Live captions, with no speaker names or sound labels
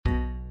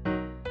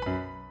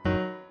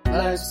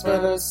Life's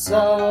but a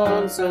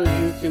song, so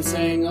you can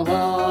sing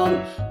along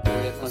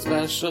with my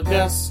special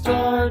guest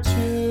star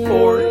two.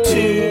 Or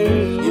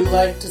two. You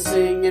like to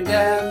sing and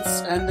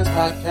dance, and this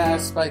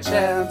podcast by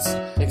chance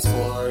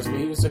explores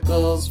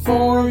musicals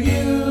for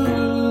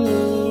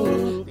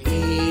you.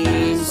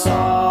 Theme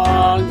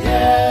song,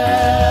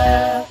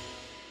 yeah.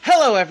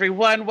 Hello,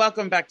 everyone.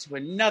 Welcome back to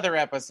another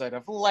episode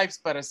of Life's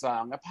But a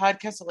Song, a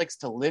podcast that likes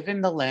to live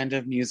in the land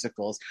of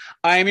musicals.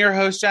 I am your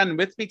host, John, and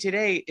with me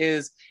today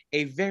is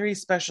a very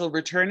special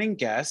returning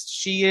guest.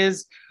 She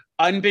is,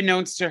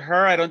 unbeknownst to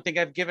her, I don't think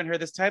I've given her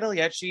this title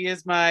yet. She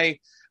is my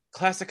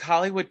classic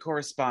Hollywood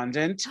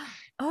correspondent.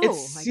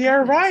 It's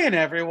Sierra Ryan,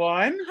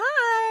 everyone.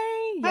 Hi.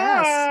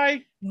 Yes.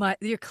 Hi.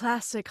 Your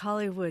classic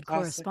Hollywood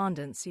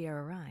correspondent,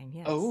 Sierra Ryan.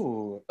 Yes.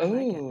 Oh, like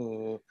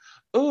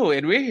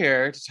and we're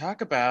here to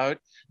talk about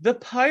The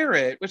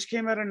Pirate, which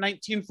came out in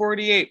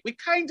 1948. We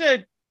kind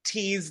of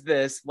teased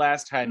this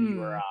last time you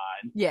were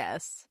on.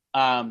 Yes.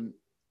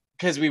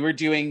 Because we were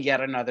doing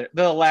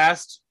the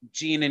last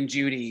Gene and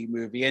Judy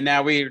movie, and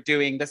now we're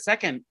doing the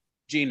second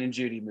Gene and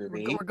Judy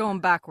movie. We're going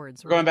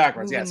backwards. We're going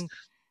backwards, yes.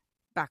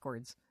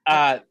 Backwards.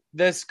 The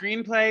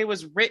screenplay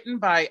was written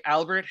by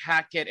Albert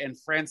Hackett and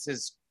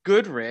Francis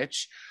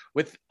Goodrich,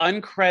 with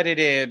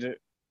uncredited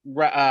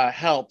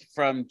help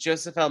from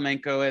Joseph L.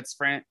 Mankiewicz,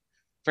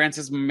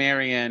 Francis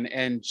Marion,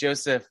 and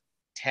Joseph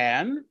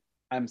Tan.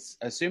 I'm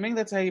assuming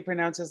that's how you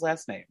pronounce his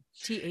last name.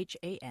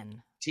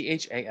 T-H-A-N.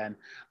 T-H-A-N.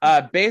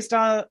 Based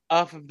off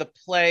of the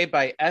play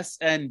by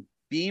S.N.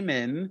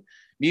 Beeman,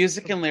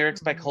 music and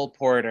lyrics by Cole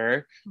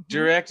Porter,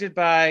 directed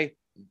by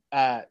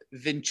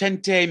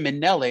Vincente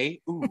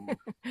Minnelli. Ooh.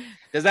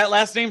 Does that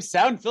last name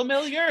sound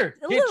familiar?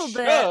 A little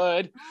bit.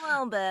 A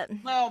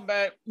little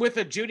bit. With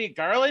a Judy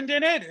Garland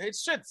in it, it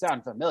should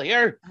sound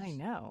familiar. I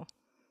know.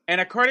 And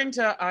according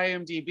to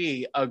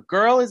IMDb, a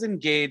girl is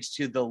engaged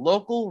to the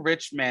local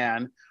rich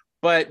man,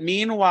 but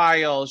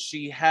meanwhile,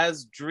 she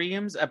has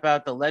dreams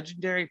about the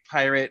legendary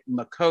pirate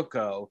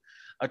Makoko.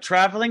 A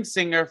traveling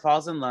singer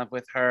falls in love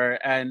with her,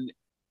 and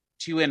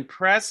to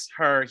impress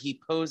her, he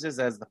poses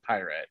as the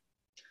pirate.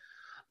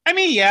 I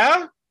mean,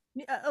 yeah,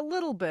 a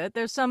little bit.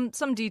 There's some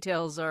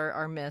details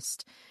are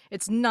missed.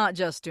 It's not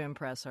just to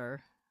impress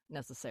her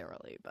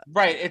necessarily, but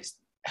right. It's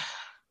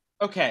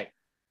okay.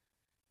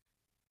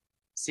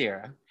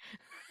 Sierra,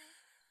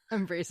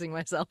 I'm bracing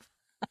myself.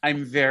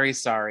 I'm very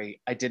sorry.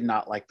 I did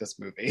not like this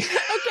movie.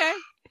 Okay,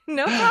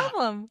 no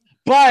problem.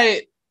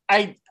 But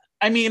I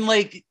mean,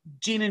 like,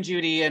 Gene and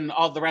Judy and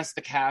all the rest of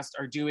the cast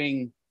are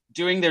doing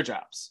their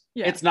jobs.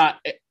 Yeah.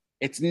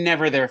 It's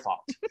never their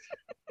fault.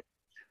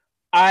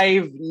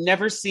 I've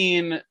never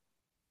seen.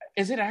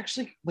 Is it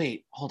actually?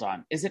 Wait, hold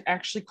on. Is it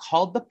actually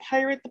called The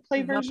Pirate? The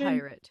play version. The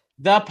Pirate.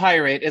 The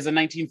Pirate is a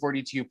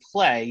 1942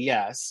 play.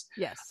 Yes.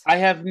 Yes. I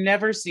have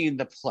never seen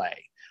the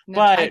play. No,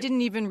 but I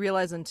didn't even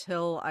realize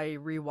until I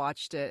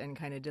rewatched it and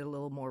kind of did a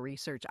little more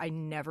research. I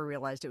never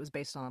realized it was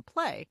based on a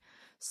play.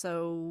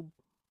 So,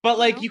 but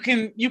like you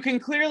can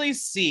clearly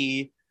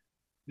see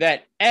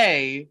that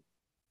they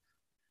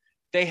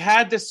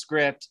had the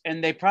script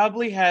and they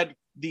probably had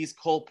these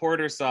Cole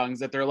Porter songs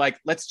that they're like,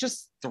 let's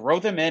just throw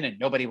them in and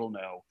nobody will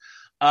know.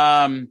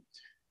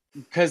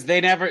 Because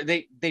they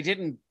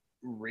didn't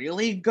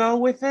really go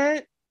with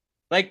it.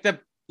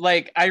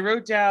 I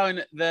wrote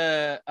down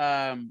the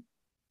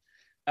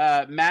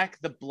Mac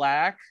the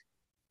Black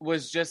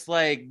was just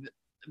like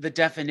the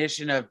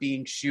definition of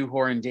being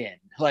shoehorned in.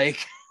 Like,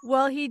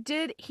 well, he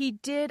did.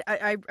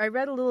 I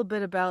read a little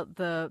bit about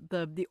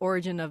the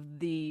origin of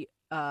the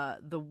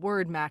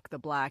word Mac the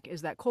Black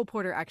is that Cole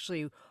Porter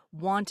actually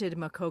wanted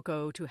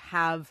Makoko to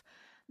have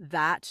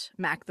that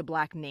Mac the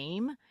Black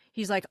name.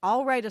 He's like,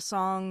 I'll write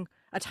a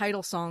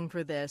title song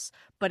for this,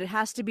 but it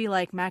has to be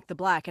like Mac the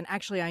Black. And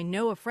actually, I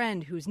know a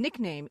friend whose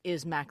nickname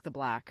is Mac the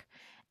Black.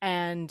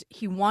 And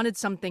he wanted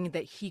something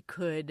that he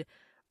could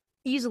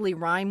easily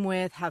rhyme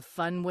with, have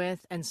fun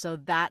with. And so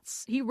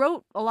he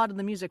wrote a lot of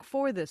the music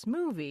for this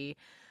movie.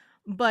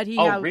 But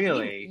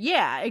really?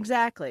 Yeah,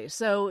 exactly.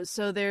 So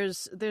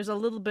there's a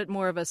little bit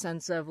more of a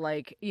sense of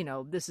like,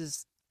 this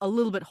is a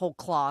little bit whole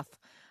cloth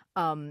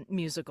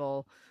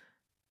musical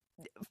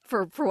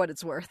for what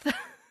it's worth.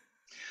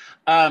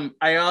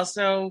 I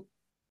also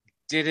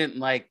didn't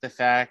like the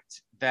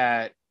fact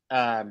that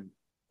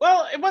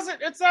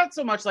it's not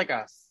so much like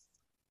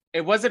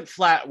it wasn't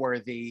flat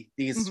worthy,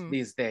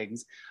 these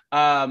things.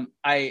 I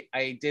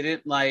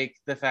didn't like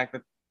the fact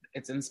that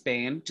it's in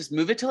Spain. Just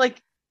move it to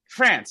like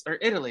France or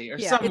Italy or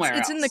somewhere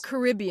it's else. in the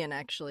Caribbean,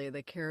 actually.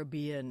 The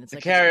Caribbean. It's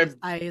islands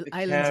in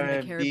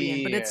the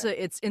Caribbean, but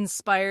it's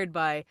inspired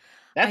by.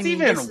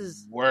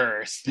 That's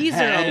worse. These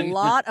are a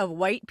lot of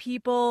white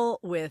people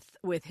with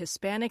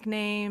Hispanic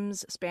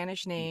names,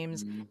 Spanish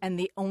names, and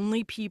the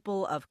only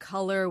people of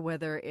color,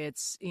 whether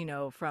it's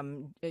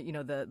from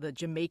the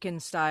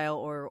Jamaican style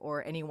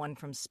or anyone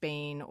from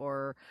Spain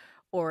or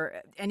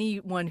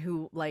anyone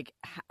who like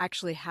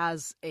actually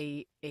has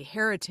a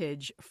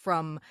heritage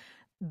from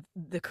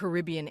the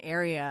Caribbean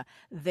area,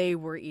 they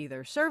were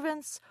either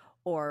servants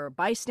or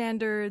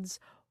bystanders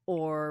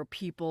or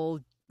people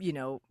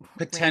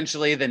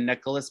potentially the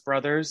Nicholas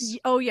brothers.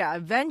 Oh yeah,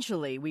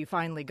 eventually we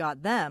finally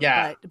got them.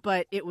 Yeah.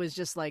 But it was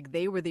just like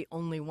they were the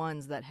only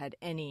ones that had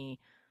any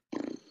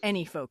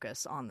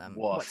focus on them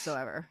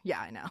whatsoever. Yeah,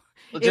 I know.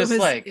 Just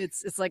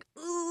it's like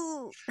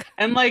ooh.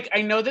 And like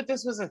I know that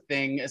this was a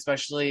thing,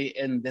 especially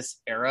in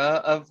this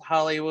era of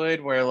Hollywood,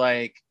 where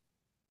like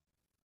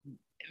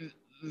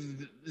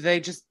they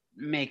just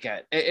make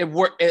it. It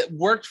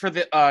worked for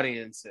the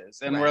audiences,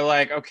 and we're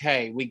like,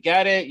 okay, we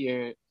get it.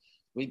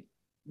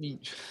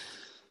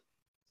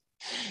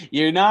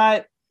 You're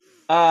not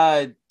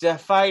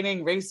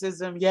defining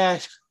racism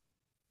yet,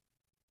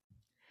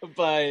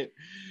 but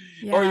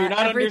or you're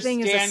not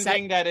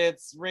understanding that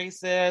it's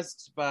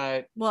racist,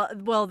 but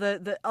well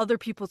the other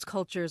people's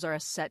cultures are a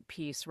set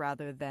piece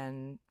rather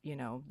than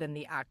than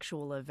the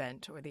actual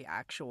event or the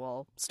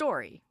actual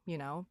story.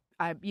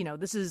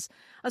 This is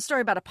a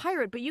story about a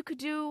pirate, but you could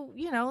do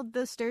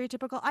the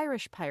stereotypical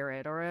Irish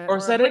pirate or a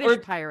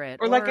British pirate,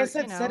 or like I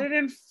said, set it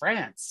in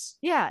France.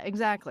 Yeah,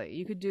 exactly.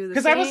 You could do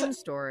the same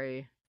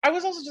story. I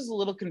was also just a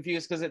little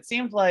confused because it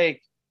seemed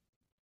like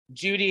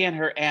Judy and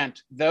her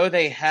aunt, though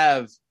they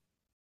have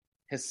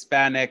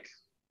Hispanic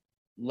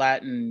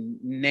Latin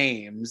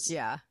names,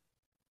 yeah,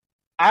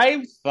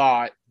 I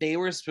thought they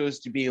were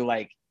supposed to be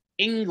like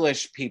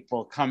English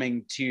people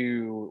coming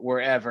to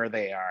wherever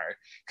they are,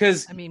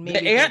 because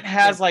the aunt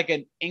has like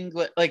an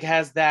English, like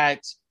has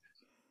that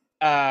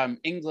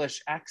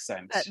English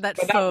accent, that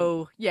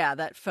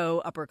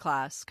faux upper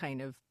class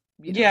kind of.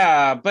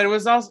 Yeah, but it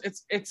was also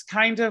it's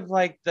kind of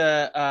like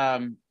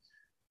the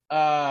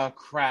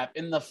crap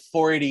in the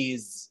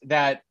 40s,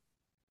 that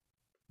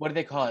what do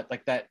they call it,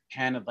 like that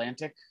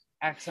Pan-Atlantic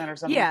accent or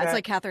something. Yeah, it's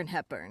like Katharine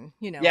Hepburn.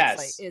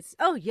 Yes, it's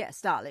oh yes,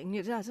 darling.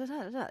 Yeah,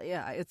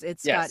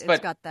 it's yes,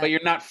 got that. But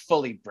you're not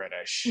fully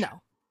British.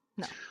 No.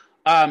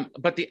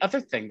 But the other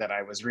thing that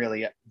I was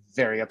really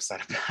very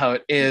upset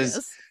about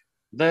is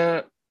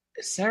the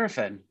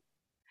Seraphin.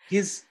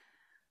 He's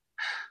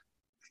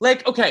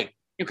like okay.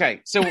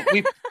 So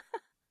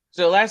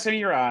so last time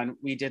you were on,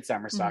 we did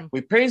Summer Stock.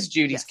 We praised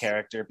Judy's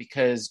character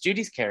because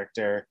Judy's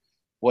character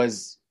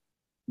was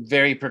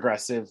very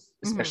progressive,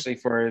 especially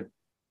for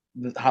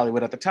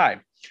Hollywood at the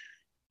time.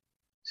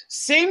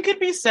 Same could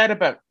be said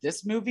about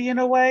this movie in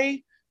a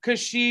way, because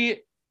she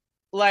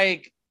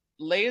like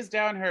lays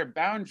down her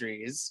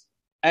boundaries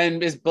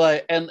and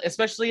and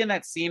especially in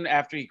that scene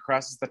after he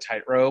crosses the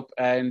tightrope,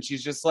 and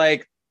she's just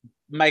like,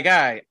 my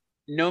guy,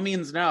 no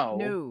means no.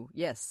 No,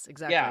 yes,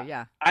 exactly.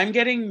 Yeah. I'm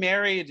getting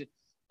married,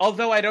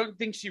 although I don't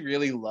think she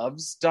really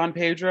loves Don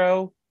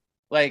Pedro.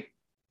 Like,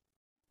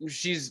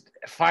 she's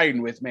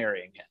fine with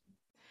marrying him.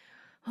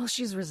 Well,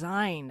 she's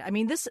resigned. I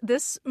mean,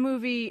 this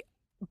movie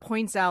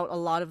points out a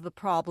lot of the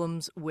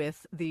problems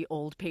with the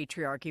old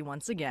patriarchy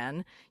once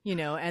again,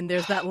 and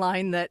there's that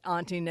line that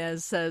Aunt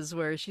Inez says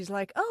where she's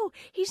like, oh,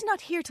 he's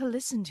not here to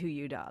listen to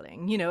you,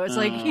 darling. It's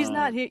like, he's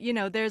not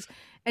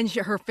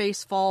here, her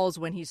face falls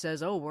when he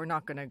says, oh, we're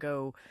not going to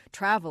go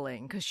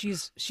traveling, because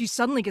she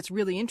suddenly gets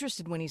really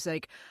interested when he's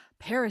like,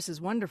 Paris is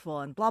wonderful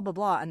and blah, blah,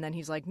 blah. And then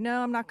he's like,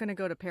 no, I'm not going to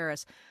go to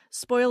Paris.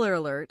 Spoiler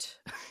alert,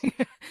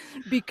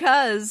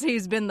 because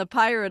he's been the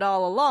pirate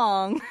all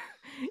along.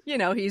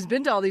 He's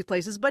been to all these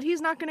places, but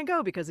he's not going to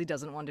go because he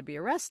doesn't want to be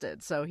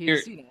arrested. So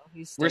he's staying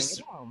at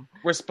home.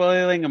 We're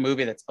spoiling a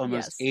movie that's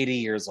almost 80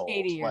 years old.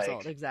 80 years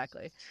old,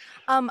 exactly.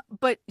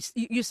 But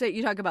you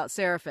talk about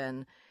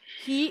Seraphin.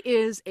 He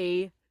is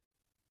a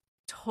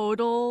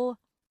total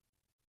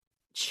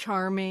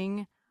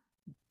charming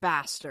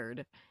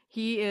bastard.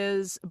 He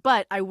is,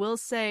 but I will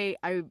say,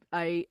 I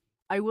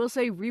will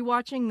say,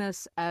 rewatching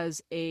this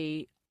as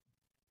a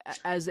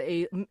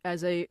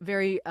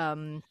very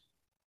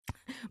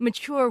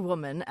mature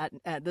woman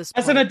at this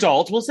point. As an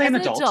adult. As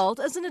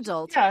an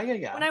adult.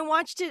 Yeah. When I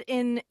watched it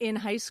in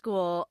high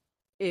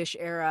school-ish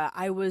era,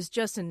 I was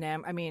just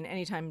enamored. I mean,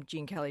 anytime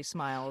Gene Kelly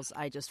smiles,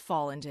 I just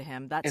fall into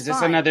him. Is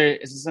this another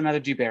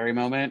Drew Barry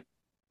moment?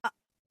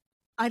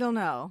 I don't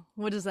know.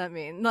 What does that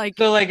mean?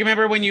 So,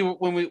 remember when you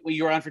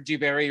were on for Drew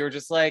Barry, you were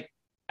just like,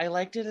 I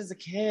liked it as a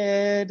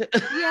kid.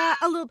 Yeah,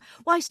 a little.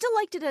 Well, I still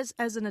liked it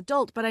as an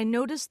adult, but I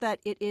noticed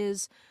that it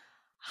is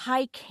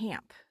high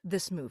camp,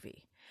 this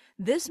movie.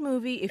 This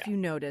movie, if you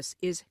notice,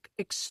 is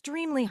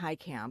extremely high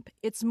camp.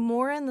 It's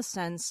more in the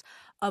sense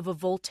of a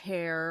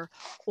Voltaire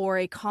or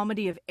a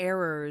Comedy of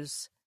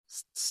Errors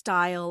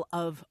style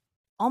of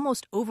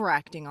almost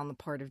overacting on the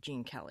part of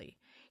Gene Kelly.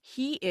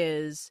 He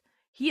is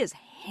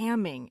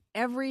hamming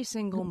every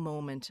single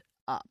moment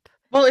up.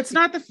 Well, it's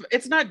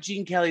not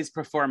Gene Kelly's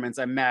performance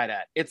I'm mad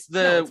at. It's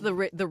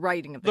the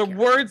writing of the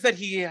words that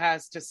he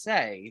has to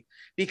say,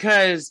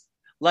 because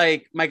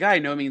my guy,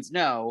 no means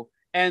no,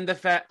 and the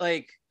fact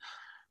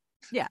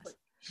yes.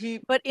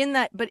 But in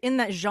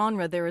that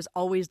genre, there is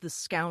always the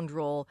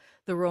scoundrel,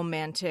 the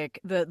romantic,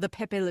 the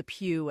Pepe Le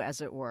Pew,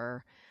 as it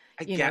were.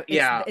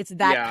 It's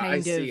that kind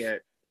of. See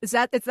it. It's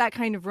that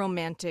kind of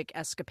romantic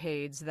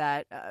escapades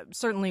that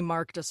certainly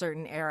marked a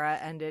certain era,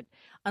 and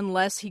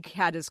unless he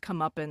had his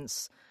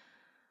comeuppance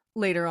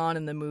later on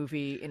in the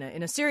movie in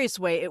a serious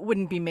way, it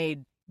wouldn't be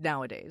made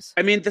nowadays.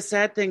 I mean, the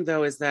sad thing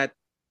though is that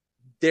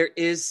there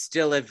is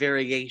still a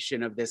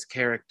variation of this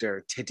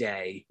character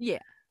today. Yeah.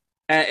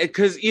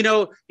 Because,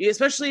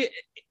 especially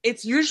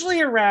it's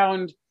usually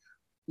around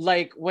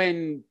like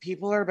when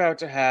people are about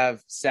to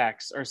have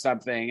sex or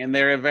something and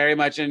they're very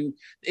much in,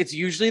 it's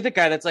usually the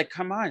guy that's like,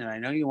 come on, I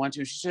know you want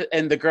to.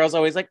 And the girl's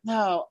always like,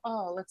 no,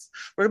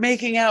 we're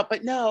making out,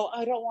 but no,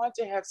 I don't want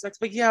to have sex,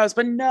 but yes,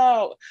 but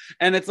no.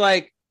 And it's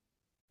like,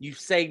 you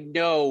say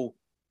no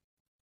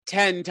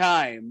 10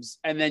 times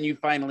and then you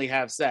finally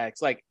have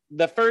sex. Like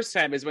the first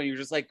time is when you're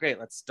just like, great,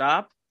 let's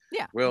stop.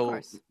 Yeah, we'll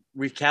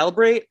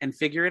recalibrate and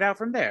figure it out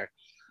from there.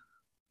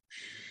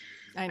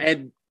 I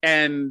know.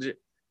 And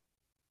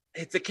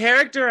it's a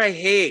character I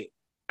hate.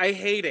 I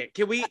hate it.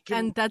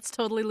 And that's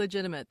totally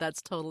legitimate.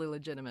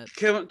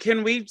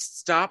 Can we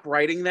stop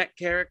writing that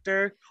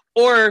character?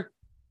 Or,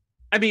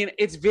 I mean,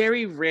 it's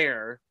very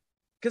rare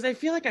because I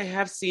feel like I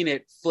have seen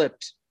it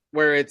flipped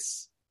where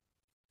it's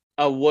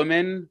a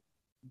woman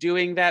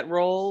doing that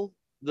role.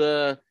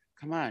 Come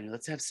on,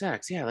 let's have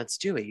sex. Yeah, let's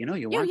do it. You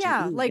want to.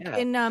 Yeah, Ooh, like yeah.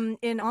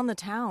 in On the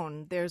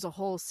Town, there's a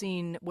whole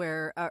scene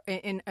where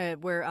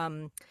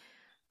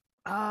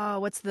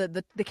what's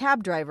the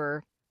cab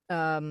driver?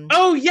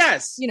 Oh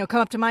yes,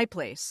 come up to my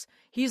place.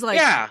 He's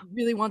like,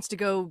 really wants to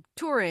go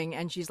touring,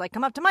 and she's like,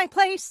 come up to my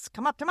place,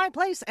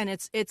 and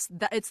it's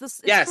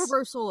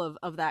reversal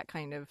of that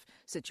kind of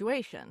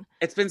situation.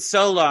 It's been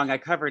so long. I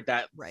covered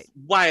that a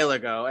while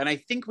ago, and I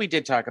think we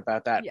did talk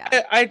about that. Yeah.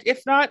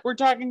 If not, we're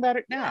talking about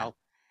it now.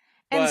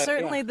 And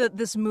certainly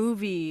this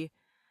movie,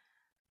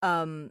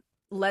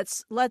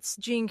 lets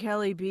Gene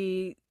Kelly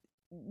be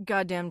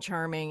goddamn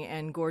charming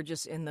and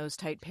gorgeous in those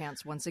tight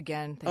pants once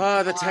again.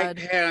 The tight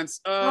pants.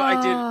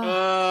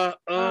 I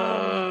did.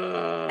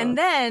 And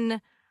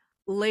then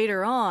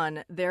later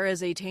on, there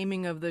is a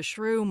Taming of the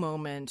Shrew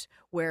moment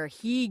where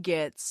he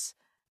gets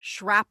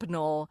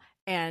shrapnel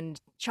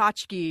and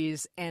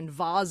tchotchkes and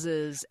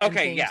vases and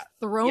things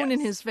thrown in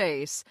his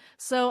face.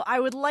 So I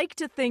would like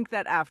to think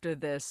that after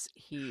this,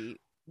 he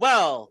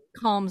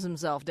calms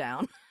himself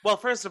down. Well,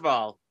 first of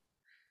all,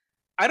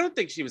 I don't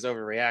think she was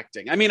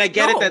overreacting. I mean, I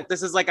get it that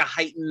this is like a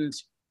heightened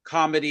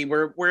comedy.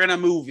 We're in a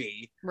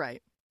movie.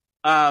 Right.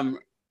 I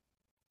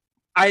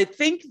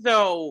think,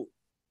 though,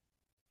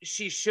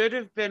 she should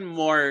have been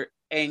more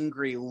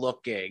angry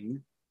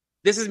looking.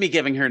 This is me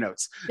giving her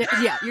notes.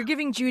 Yeah, you're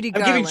giving Judy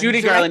Garland. I'm giving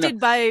Judy Garland. Directed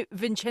by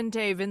Vincent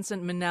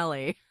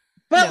Minnelli.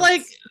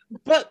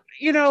 But,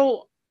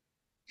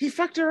 he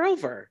fucked her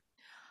over.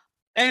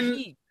 And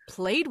he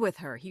played with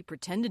her. He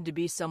pretended to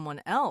be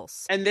someone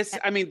else. And this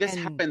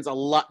happens a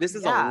lot. This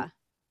is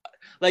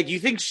like, you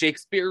think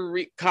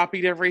Shakespeare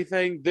copied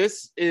everything?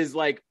 This is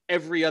like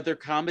every other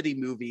comedy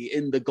movie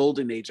in the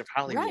golden age of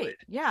Hollywood. Right,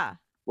 yeah.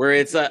 Where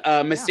it's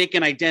a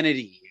mistaken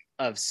identity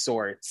of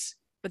sorts.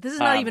 But this is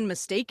not even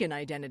mistaken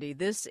identity.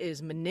 This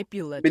is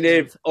manipulative.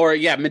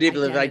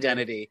 Manipulative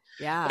identity.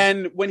 Yeah.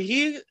 And when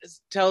he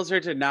tells her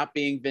to not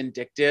being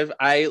vindictive,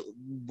 I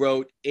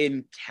wrote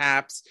in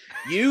caps,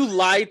 you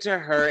lied to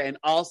her and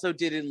also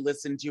didn't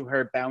listen to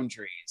her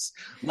boundaries.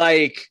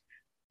 Like,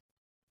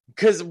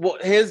 because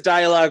his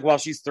dialogue while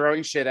she's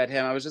throwing shit at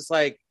him, I was just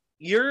like,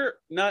 you're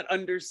not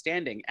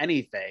understanding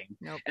anything.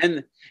 Nope.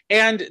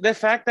 And the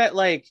fact that,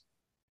 like,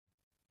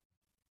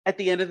 at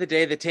the end of the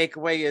day, the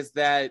takeaway is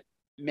that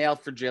male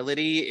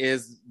fragility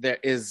is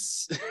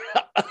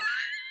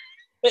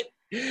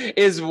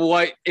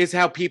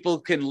how people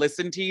can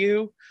listen to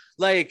you.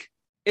 Like,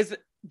 is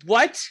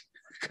what?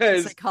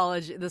 Because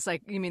psychology,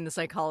 you mean the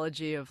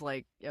psychology of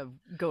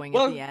going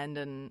at the end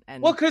and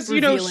because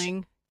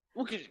revealing.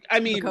 I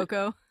mean,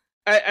 Coco.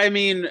 I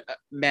mean,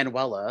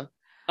 Manuela,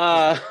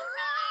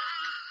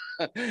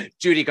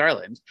 Judy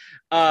Garland,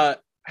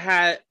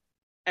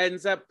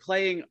 ends up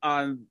playing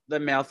on the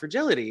male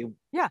fragility.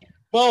 Yeah,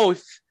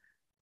 both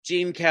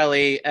Gene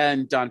Kelly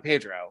and Don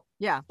Pedro.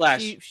 Yeah,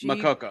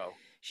 Makoko.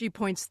 She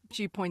points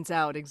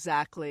out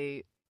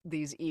exactly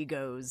these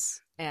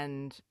egos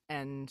and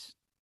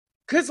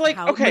because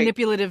how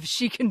manipulative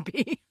she can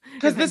be.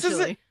 Because this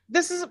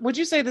is. Would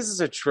you say this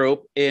is a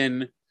trope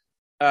in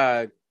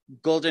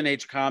golden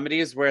age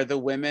comedies where the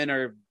women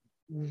are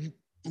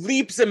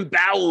leaps and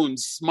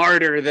bounds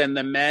smarter than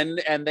the men,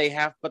 and they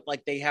have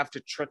to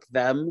trick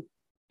them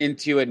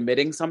into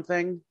admitting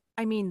something?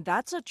 I mean,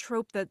 that's a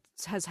trope that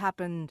has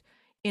happened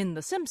in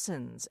The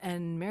Simpsons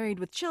and Married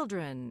with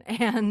Children,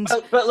 and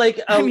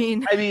I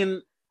mean,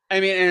 and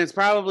it's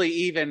probably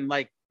even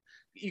like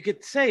you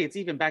could say it's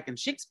even back in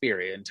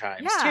Shakespearean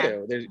times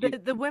too.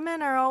 The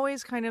women are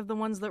always kind of the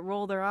ones that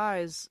roll their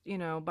eyes,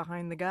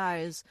 behind the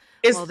guys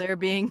while they're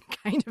being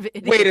kind of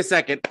idiots. Wait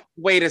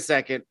a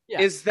second.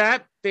 Yeah. Is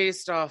that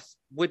based off?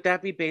 Would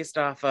that be based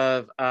off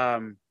of?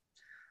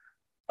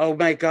 Oh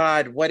my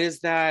God, what is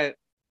that?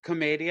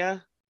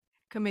 Commedia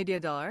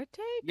dell'arte?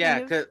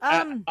 Yeah,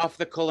 off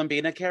the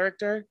Columbina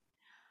character.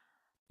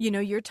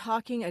 You're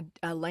talking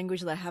a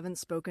language that I haven't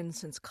spoken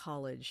since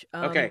college.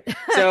 Okay,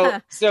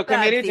 so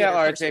Commedia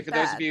dell'arte, for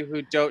those of you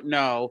who don't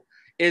know,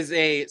 is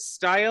a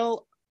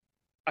style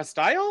of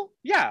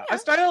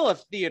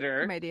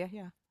theater. Commedia,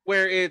 yeah.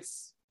 Where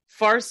it's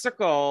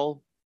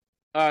farcical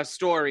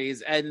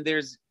stories, and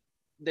there's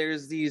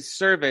these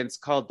servants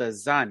called the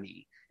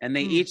Zani, and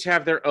they each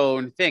have their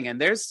own thing.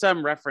 And there's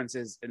some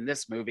references in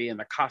this movie in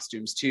the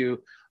costumes to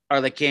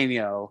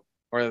Arlequino,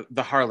 or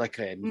the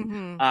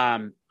Harlequin.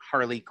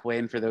 Harley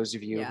Quinn, for those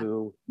of you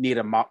who need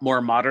a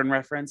more modern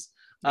reference.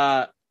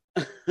 But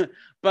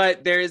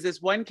there is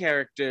this one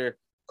character,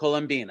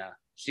 Colombina.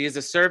 She is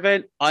a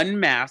servant,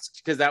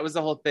 unmasked, because that was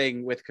the whole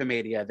thing with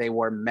Commedia. They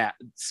wore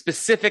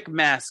specific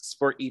masks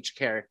for each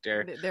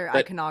character. Their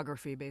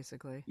iconography,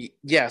 basically.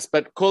 Yes,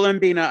 but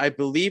Colombina, I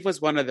believe,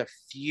 was one of the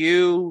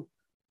few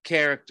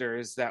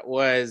characters that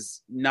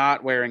was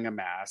not wearing a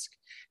mask.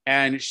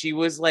 And she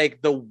was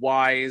like the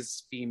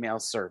wise female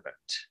servant.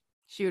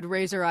 She would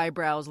raise her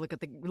eyebrows, look at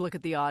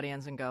the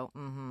audience, and go,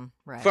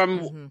 right.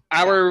 From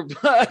our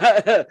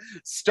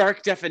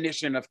stark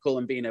definition of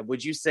Colombina,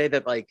 would you say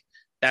that like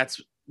that's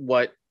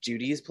what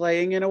Judy's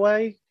playing in a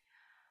way?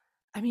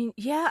 I mean,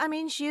 yeah. I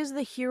mean, she is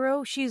the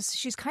hero.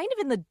 She's kind of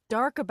in the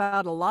dark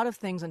about a lot of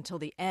things until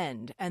the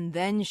end, and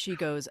then she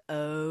goes,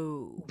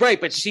 "Oh,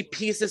 right." But she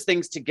pieces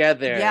things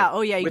together. Yeah.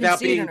 Oh, yeah. You without can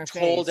see being it in her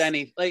told face.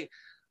 any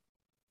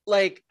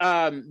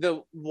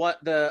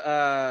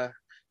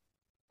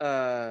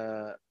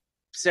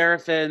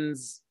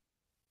Seraphin's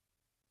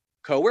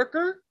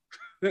coworker,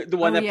 the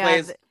one that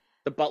plays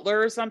the butler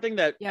or something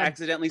that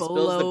accidentally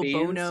spills the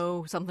beans.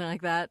 Bono, something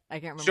like that. I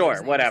can't remember.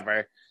 Sure,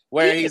 whatever.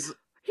 Where he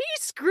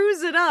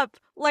screws it up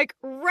like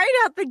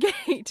right out the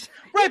gate.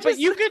 Right, but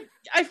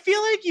I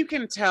feel like you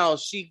can tell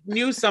she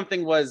knew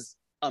something was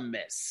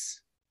amiss.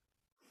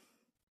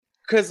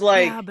 Because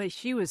but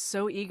she was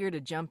so eager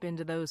to jump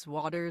into those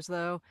waters,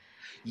 though.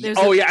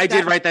 I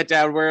did write that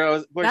down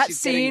where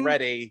she's getting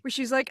ready, where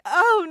she's like,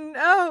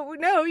 "Oh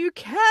no, you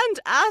can't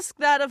ask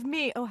that of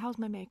me. Oh, how's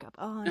my makeup?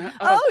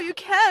 Oh, you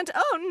can't.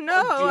 Oh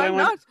no, I'm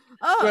not.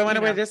 Oh, do I want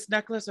to wear this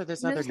necklace or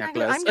this other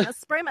necklace? I'm gonna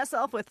spray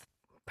myself with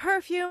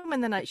perfume,"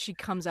 and then she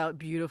comes out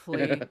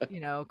beautifully,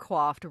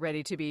 coiffed,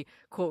 ready to be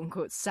quote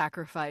unquote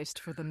sacrificed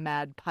for the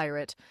mad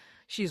pirate.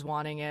 She's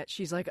wanting it.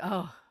 She's like,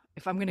 "Oh,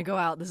 if I'm going to go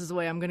out, this is the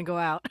way I'm going to go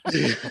out."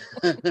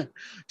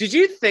 Did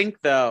you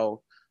think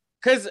though?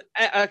 Because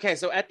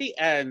so at the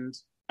end,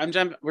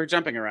 we're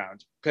jumping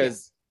around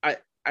because I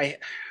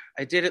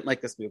didn't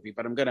like this movie,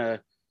 but I'm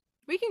gonna.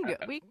 We can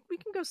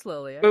go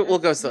slowly. We'll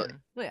go slowly.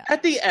 Yeah.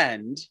 At the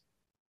end,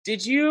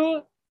 did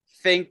you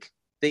think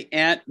the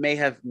aunt may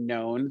have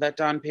known that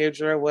Don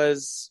Pedro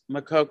was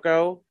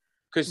Makoko?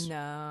 Because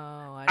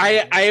no,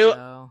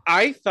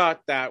 I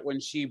thought that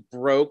when she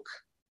broke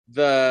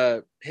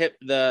the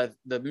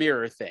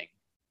mirror thing.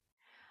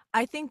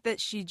 I think that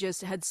she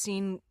just had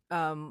seen.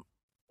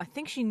 I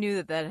think she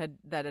knew that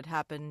had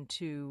happened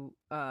to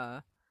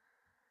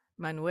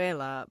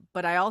Manuela,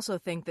 but I also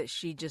think that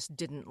she just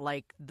didn't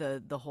like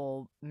the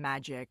whole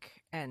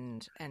magic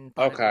and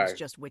thought it was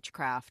just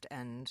witchcraft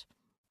and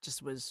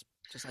just was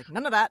just like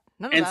none of that.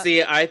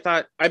 See, I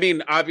thought. I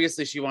mean,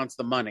 obviously she wants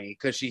the money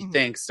because she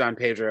thinks Don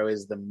Pedro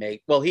is the mayor.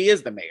 Well, he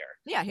is the mayor.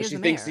 Yeah, he's the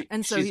mayor,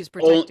 and so he's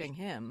protecting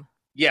him.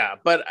 Yeah,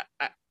 but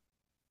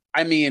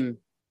I mean,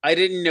 I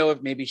didn't know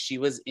if maybe she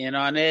was in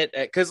on it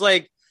because,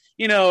 at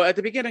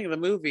the beginning of the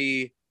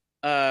movie,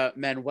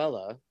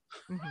 Manuela,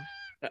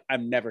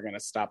 I'm never gonna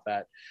stop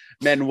that.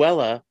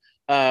 Manuela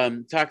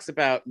talks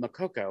about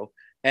Makoko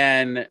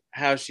and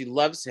how she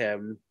loves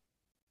him,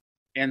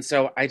 and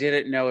so I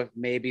didn't know if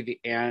maybe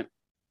the aunt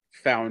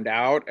found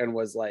out and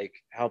was like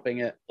helping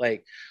it.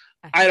 Like,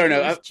 I don't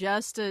know.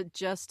 Just a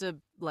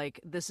like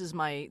this is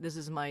my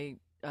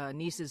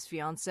niece's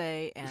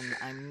fiance, and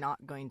I'm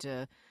not going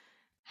to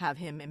have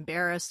him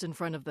embarrassed in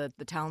front of the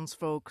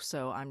townsfolk,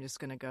 so I'm just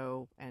gonna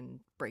go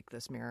and break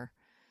this mirror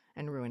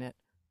and ruin it.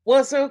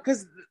 Well, so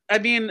because I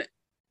mean,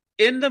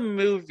 in the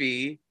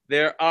movie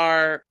there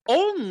are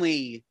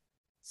only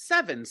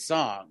 7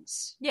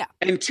 songs,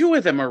 and 2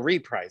 of them are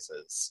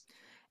reprises,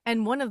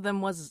 and one of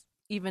them was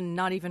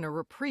not even a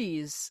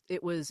reprise.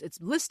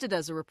 It's listed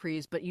as a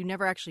reprise, but you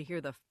never actually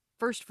hear the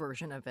first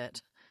version of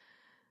it.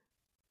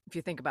 If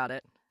you think about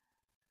it.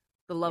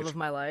 The Love of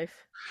My Life.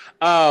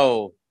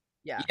 Oh,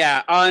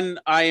 yeah. On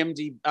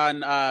IMDb, on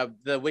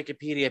the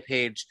Wikipedia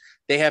page,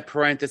 they have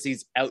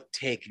parentheses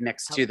outtake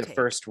next to the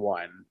first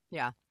one.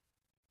 Yeah.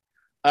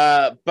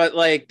 But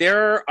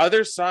there are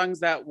other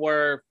songs that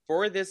were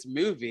for this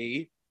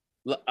movie,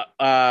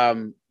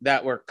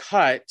 that were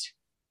cut,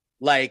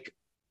 like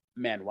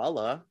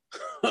Manuela,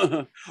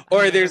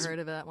 or there's heard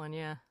of that one.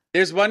 Yeah.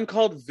 There's one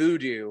called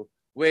Voodoo,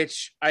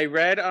 which I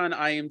read on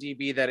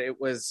IMDb that it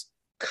was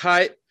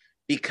cut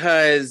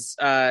because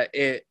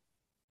it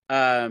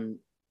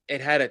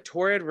had a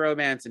torrid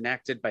romance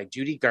enacted by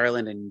Judy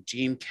Garland and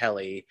Gene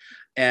Kelly,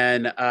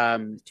 and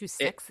too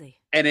sexy,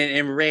 it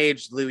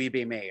enraged Louis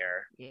B.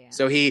 Mayer. Yeah.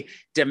 So he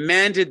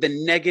demanded the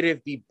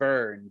negative be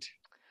burned.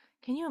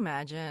 Can you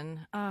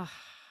imagine? Long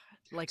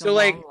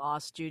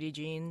lost Judy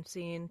Jean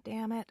scene.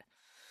 Damn it.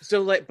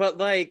 So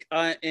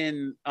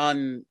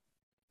on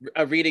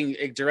reading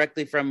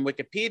directly from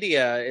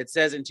Wikipedia, it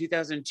says in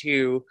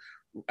 2002.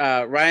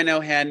 Rhino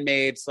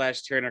Handmade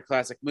 / Turner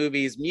Classic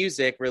Movies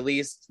Music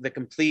released the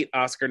complete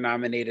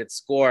Oscar-nominated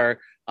score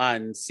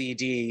on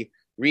CD,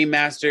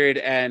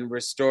 remastered and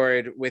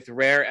restored with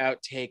rare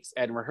outtakes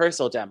and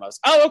rehearsal demos.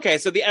 Oh, okay.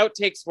 So the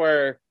outtakes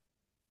were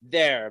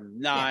there,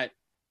 not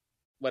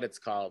what it's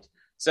called.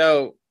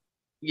 So,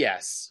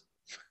 yes.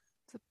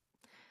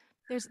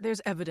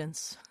 There's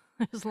evidence.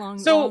 There's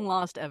long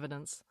lost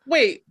evidence.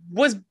 Wait,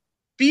 was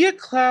Be a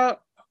Clown?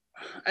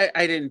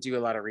 I didn't do a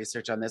lot of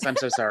research on this. I'm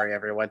so sorry,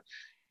 everyone.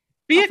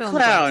 Be a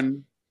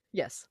Clown.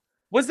 Yes.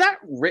 Was that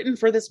written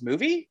for this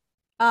movie?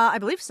 I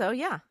believe so,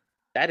 yeah.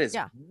 That is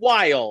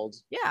wild.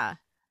 Yeah.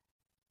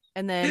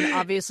 And then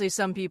obviously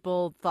some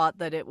people thought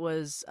that it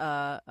was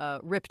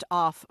ripped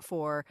off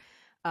for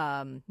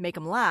Make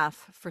 'Em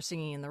Laugh for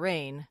Singing in the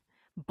Rain,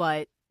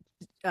 but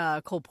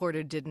Cole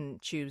Porter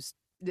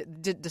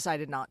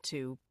decided not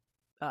to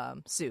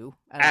sue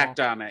at act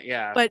all. on it,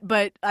 yeah.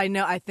 But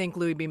I think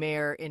Louis B.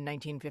 Mayer in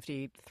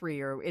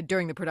 1953 or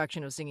during the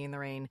production of Singing in the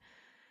Rain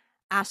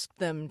asked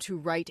them to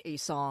write a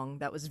song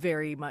that was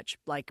very much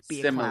like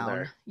Be a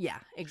Clown. Yeah,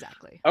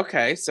 exactly.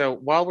 Okay, so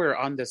while we're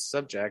on this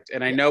subject,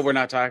 and I know we're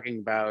not talking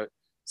about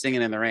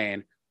Singing in the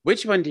Rain,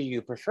 which one do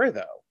you prefer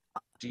though?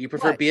 Do you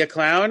prefer Be a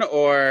Clown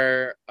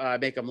or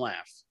Make 'Em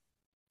Laugh?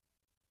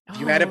 If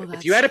you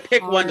had to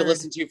pick one to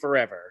listen to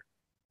forever.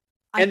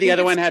 And the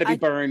other one had to be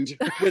burned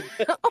with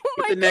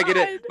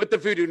the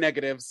voodoo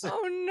negatives.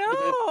 Oh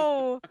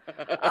no!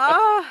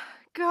 Oh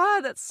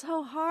God, that's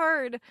so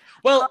hard.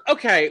 Well,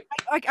 okay.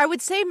 I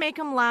would say Make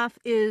 'Em Laugh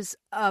is.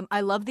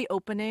 I love the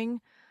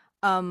opening.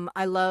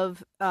 I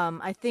love.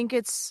 I think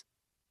it's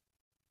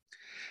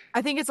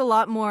a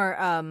lot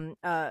more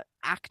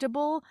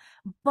actable,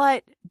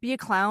 but Be a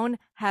Clown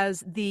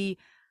has the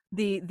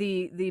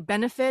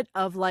benefit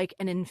of like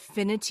an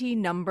infinity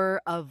number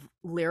of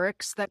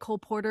lyrics that Cole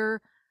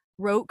Porter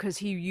wrote, because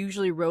he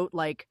usually wrote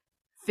like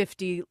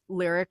 50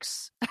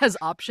 lyrics as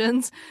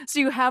options, so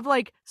you have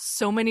like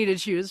so many to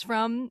choose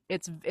from.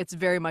 It's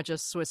very much a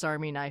Swiss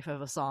Army knife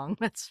of a song.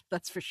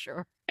 That's for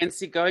sure. And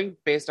see, going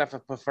based off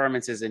of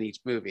performances in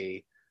each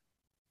movie,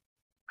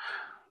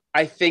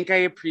 I think I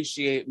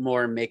appreciate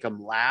more Make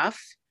 'Em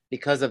Laugh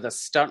because of the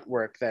stunt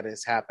work that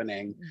is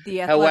happening.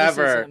 The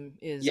athleticism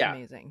is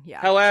amazing.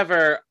 Yeah.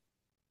 However,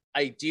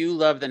 I do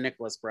love the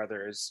Nicholas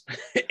brothers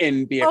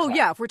in Be a Clown. Oh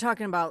yeah, if we're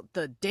talking about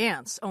the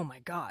dance, oh my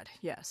God,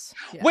 yes.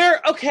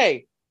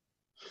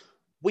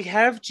 We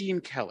have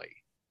Gene Kelly.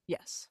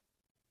 Yes.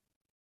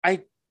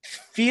 I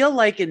feel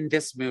like in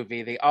this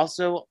movie they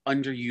also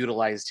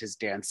underutilized his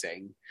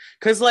dancing,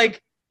 because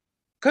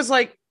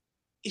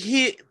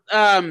he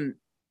I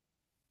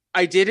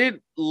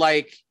didn't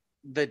like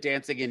the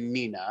dancing in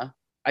Nina.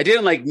 I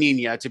didn't like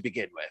Nina to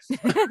begin with.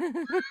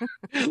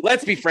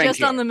 Let's be frank.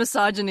 Just on the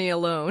misogyny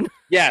alone.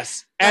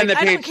 Yes, and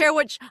I don't care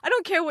what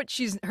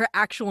her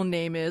actual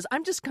name is.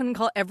 I'm just gonna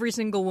call every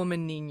single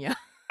woman Nina.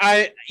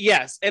 I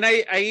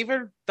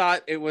even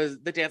thought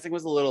the dancing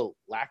was a little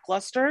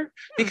lackluster,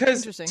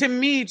 because to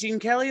me, Gene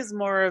Kelly is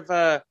more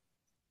of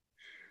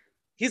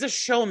he's a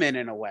showman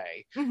in a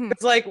way. Mm-hmm.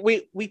 It's like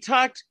we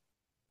talked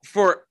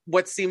for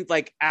what seemed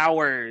like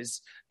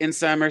hours in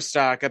Summer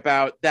Stock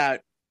about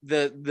that.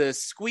 The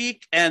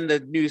squeak and the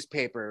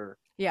newspaper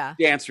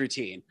dance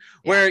routine,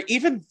 where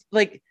even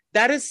like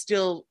that is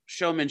still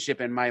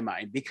showmanship in my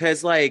mind,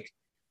 because like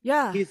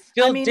he's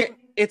still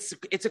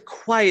it's a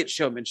quiet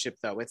showmanship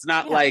though. It's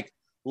not like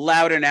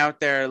loud and out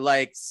there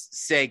like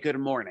say good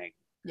morning.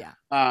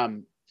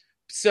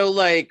 So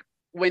like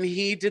when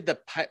he did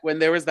when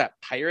there was that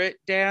pirate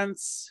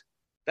dance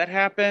that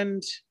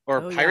happened,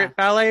 or pirate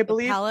ballet, I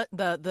believe,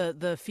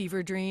 the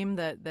fever dream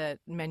that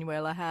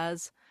Manuela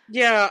has.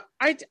 Yeah,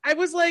 I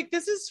was like,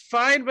 this is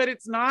fine, but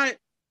it's not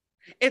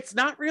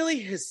really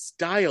his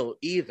style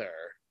either.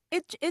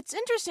 It's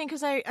interesting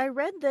because I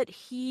read that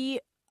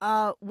he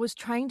was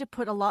trying to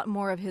put a lot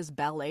more of his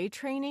ballet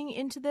training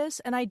into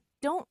this, and I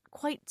don't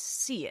quite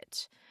see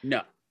it.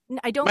 No.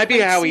 I don't. Might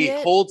be how he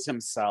holds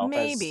himself.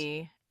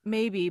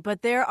 Maybe,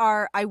 but there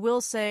are. I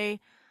will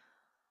say,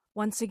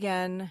 once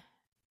again,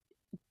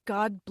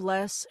 God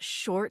bless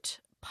short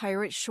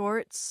pirate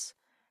shorts.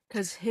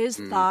 Because his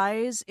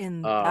thighs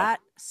in that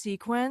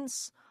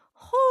sequence,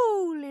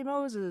 holy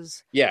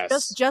Moses!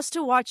 Yes, just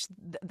to watch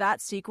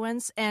that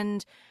sequence,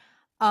 and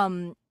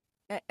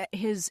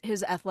his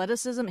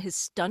athleticism, his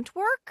stunt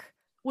work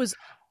was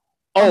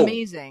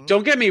amazing.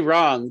 Don't get me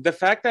wrong. The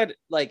fact that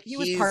like he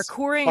was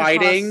parkouring,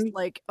 fighting, across,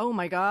 like, oh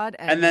my God,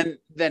 and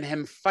then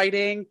him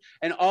fighting,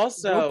 and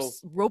also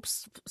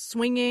ropes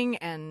swinging,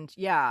 and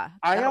I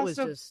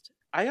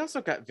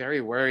also got very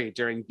worried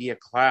during Be a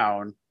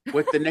Clown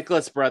with the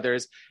Nicholas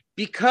brothers,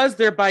 because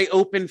they're by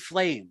open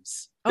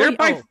flames. They're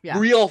by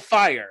real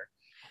fire.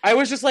 I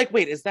was just like,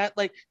 wait, is that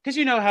like, because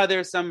you know how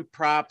there's some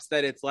props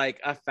that it's like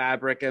a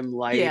fabric and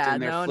light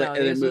and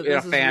they're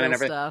a fan and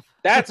everything. Stuff.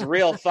 That's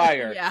real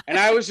fire. And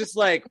I was just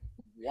like,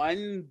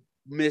 one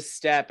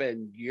misstep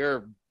and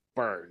you're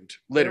burned,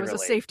 literally. There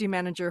was a safety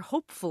manager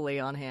hopefully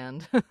on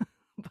hand.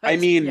 I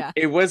mean, yeah.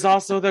 it was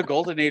also the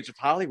golden age of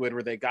Hollywood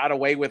where they got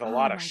away with a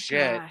lot of my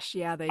shit. Gosh,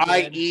 yeah, they did.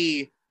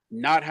 I.e.,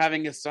 not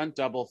having a stunt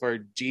double for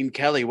Gene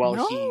Kelly while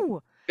he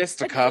No,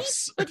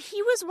 fisticuffs. but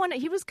he was one.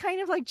 He was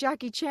kind of like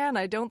Jackie Chan.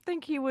 I don't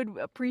think he would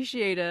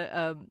appreciate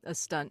a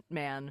stunt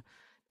man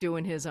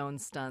doing his own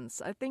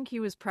stunts. I think he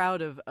was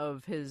proud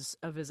of his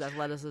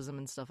athleticism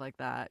and stuff like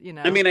that. You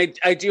know. I mean,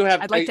 I do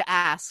have. I'd like to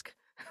ask.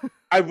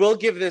 I will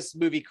give this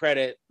movie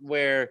credit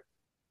where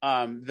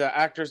the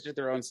actors did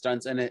their own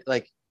stunts and it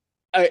like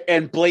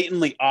and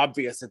blatantly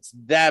obvious it's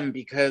them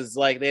because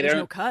like There's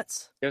no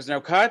cuts. There's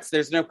no cuts.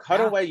 There's no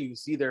cutaway. You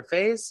see their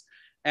face.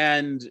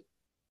 And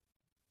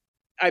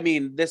I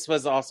mean, this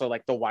was also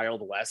like the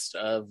Wild West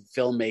of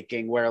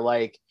filmmaking where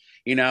like,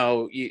 you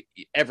know, you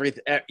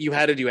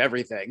had to do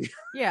everything.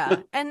 Yeah.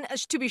 And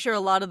to be sure, a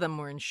lot of them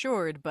were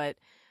insured, but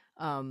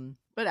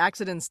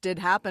accidents did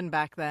happen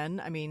back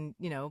then. I mean,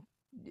 you know,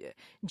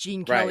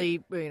 Gene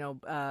Kelly, you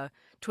know,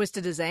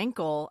 twisted his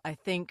ankle, I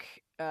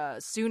think,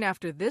 soon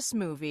after this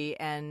movie,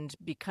 and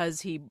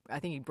because I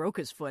think he broke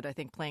his foot, I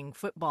think playing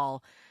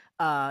football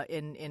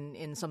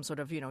in some sort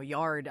of, you know,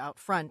 yard out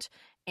front,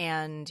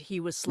 and he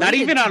was slated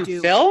not even on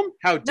film.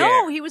 How dare?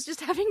 No, he was just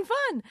having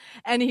fun,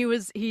 and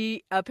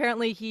he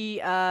apparently he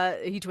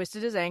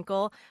twisted his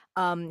ankle.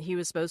 He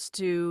was supposed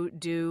to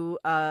do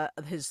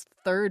his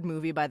third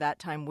movie by that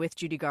time with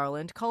Judy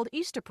Garland called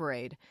Easter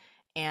Parade,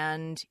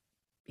 and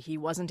he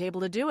wasn't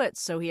able to do it,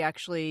 so he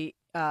actually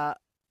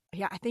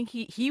I think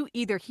he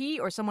either he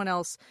or someone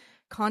else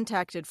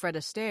contacted Fred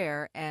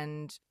Astaire,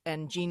 and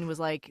Gene was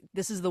like,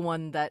 this is the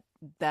one that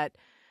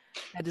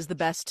is the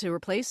best to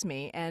replace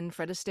me, and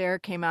Fred Astaire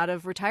came out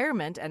of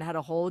retirement and had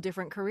a whole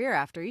different career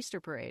after Easter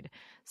Parade.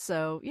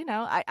 So, you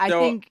know, I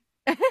think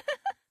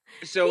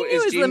so he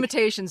knew his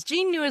limitations.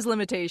 Gene knew his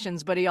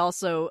limitations, but he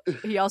also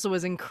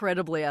was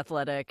incredibly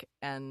athletic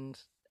and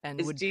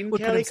would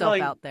put himself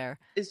out there.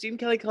 Is Gene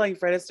Kelly calling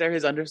Fred Astaire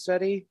his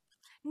understudy?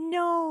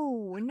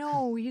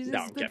 No, he's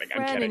his good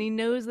friend, and he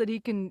knows that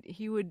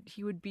he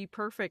would be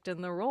perfect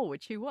in the role,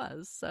 which he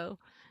was. So,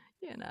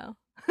 you know,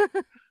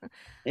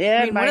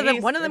 yeah. I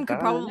mean, one of them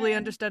could probably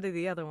understudy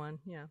the other one.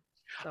 Yeah.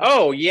 So.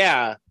 Oh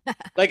yeah,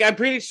 like I'm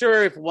pretty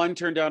sure if one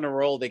turned down a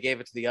role, they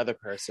gave it to the other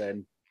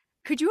person.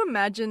 Could you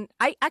imagine?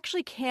 I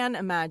actually can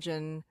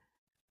imagine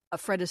a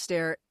Fred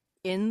Astaire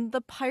in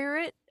The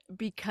Pirate,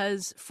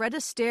 because Fred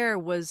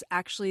Astaire was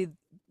actually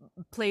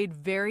played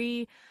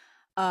very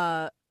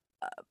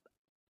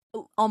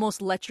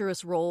almost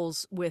lecherous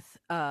roles with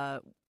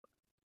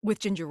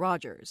Ginger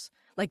Rogers.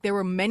 Like there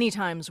were many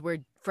times where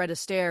Fred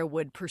Astaire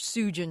would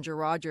pursue Ginger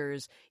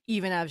Rogers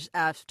even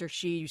after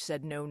she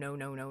said no.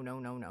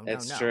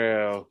 It's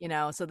true. You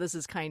know, so this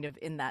is kind of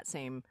in that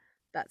same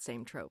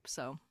trope.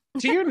 So,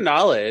 to your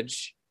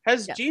knowledge,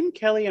 has yes. Gene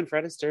Kelly and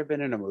Fred Astaire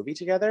been in a movie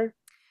together?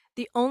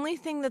 The only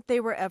thing that they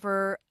were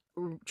ever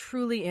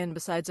truly in,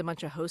 besides a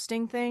bunch of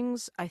hosting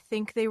things, I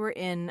think they were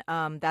in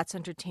That's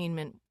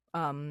Entertainment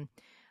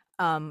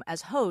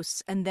as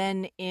hosts, and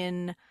then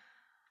in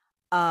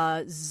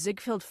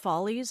Ziegfeld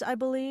Follies, I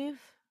believe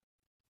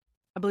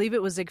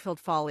it was Ziegfeld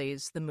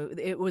Follies. The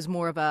movie, it was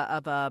more of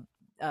a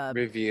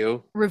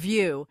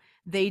review.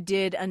 They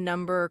did a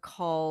number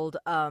called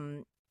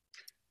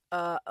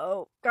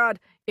oh God,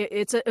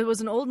 it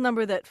was an old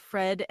number that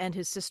Fred and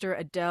his sister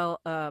Adele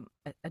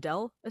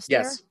Astaire,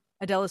 yes,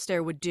 Adele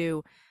Astaire would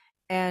do,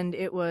 and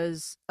it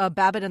was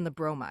Babbitt and the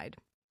Bromide,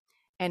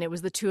 and it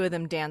was the two of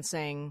them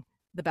dancing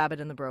the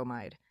Babbitt and the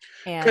Bromide,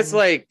 and because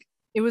like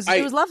it was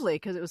lovely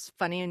because it was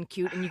funny and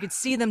cute, and you could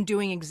see them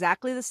doing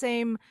exactly the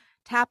same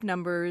tap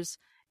numbers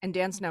and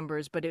dance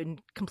numbers, but in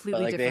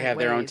completely different ways. They have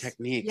their own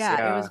techniques.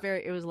 Yeah,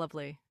 it was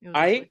lovely.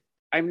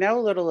 I'm now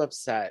a little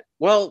upset.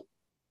 Well,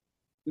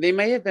 they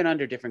may have been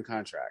under different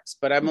contracts,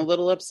 but I'm a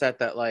little upset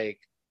that like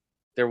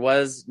there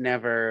was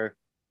never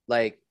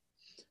like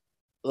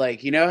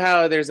you know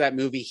how there's that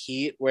movie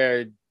Heat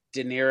where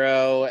De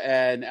Niro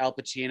and Al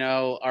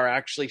Pacino are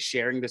actually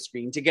sharing the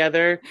screen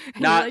together.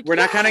 We're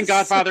not counting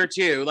Godfather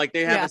 2. Like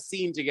they have a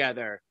scene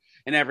together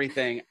and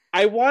everything.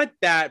 I want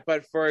that,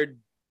 but for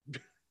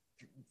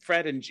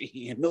Fred and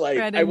Gene. Like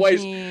I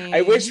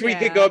wish we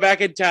could go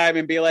back in time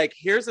and be like,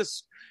 here's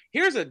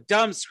a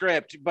dumb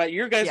script, but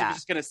you guys are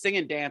just gonna sing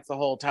and dance the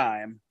whole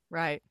time.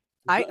 Right.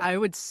 I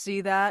would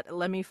see that.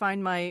 Let me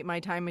find my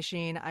time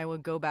machine. I will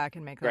go back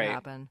and make that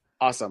happen.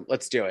 Awesome.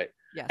 Let's do it.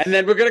 Yes. And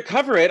then we're going to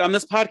cover it on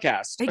this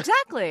podcast.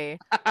 Exactly.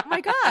 Oh my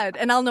God.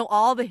 And I'll know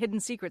all the hidden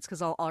secrets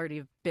because I'll already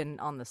have been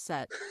on the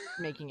set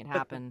making it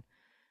happen.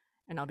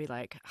 And I'll be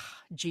like,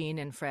 Gene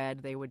and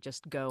Fred, they would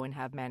just go and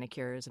have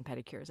manicures and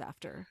pedicures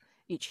after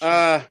each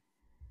shoot.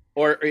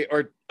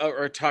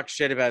 Or talk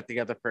shit about the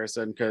other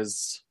person,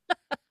 because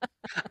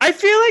I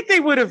feel like they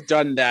would have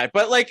done that,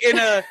 but like in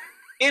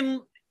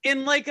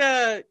like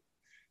a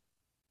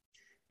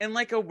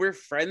we're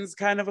friends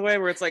kind of a way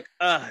where it's like,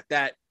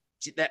 that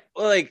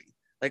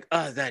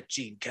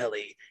Gene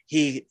Kelly,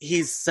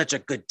 he's such a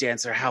good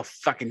dancer. How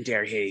fucking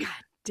dare he? God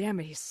damn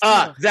it, he's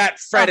that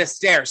Fred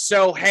Astaire,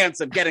 so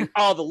handsome, getting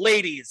all the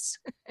ladies,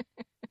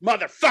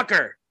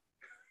 motherfucker.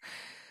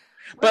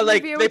 But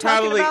like movie are we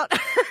talking about?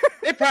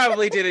 they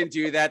probably didn't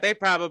do that. They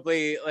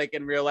probably like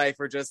in real life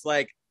were just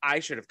like, I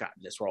should have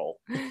gotten this role.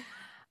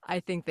 I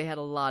think they had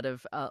a lot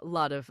of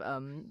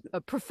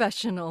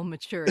professional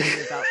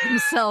maturity about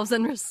themselves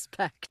and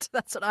respect.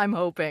 That's what I'm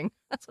hoping.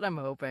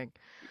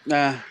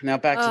 Now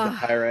back to the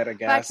pirate, I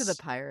guess. Back to the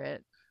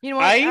pirate. You know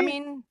what? I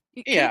mean,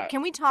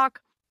 can we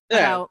talk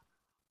about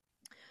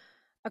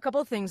a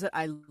couple of things that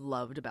I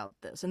loved about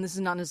this? And this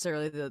is not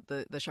necessarily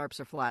the sharps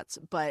or flats,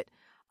 but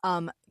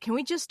can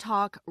we just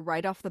talk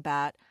right off the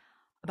bat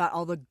about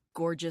all the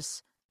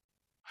gorgeous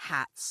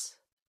hats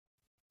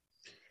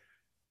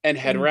and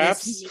head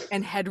wraps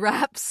and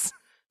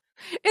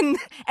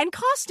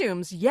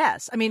costumes?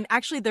 Yes, I mean,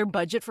 actually, their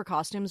budget for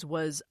costumes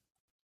was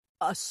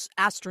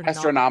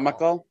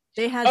astronomical.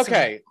 They had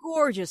some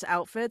gorgeous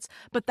outfits,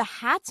 but the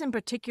hats in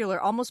particular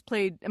almost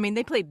played. I mean,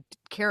 they played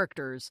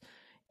characters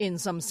in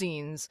some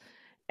scenes,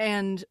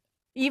 and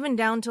even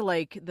down to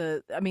like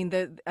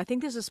I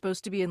think this is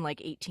supposed to be in like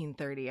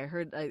 1830.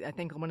 I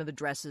think one of the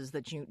dresses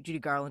that Judy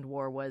Garland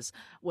wore was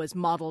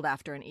modeled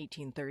after an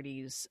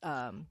 1830s.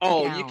 Gown.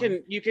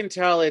 You can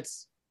tell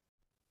it's.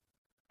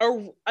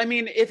 Or I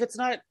mean, if it's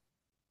not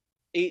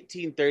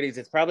 1830s,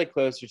 it's probably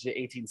closer to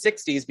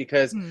 1860s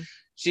because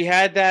she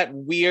had that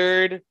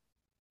weird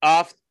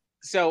off.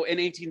 So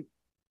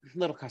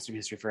little costume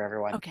history for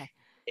everyone. Okay.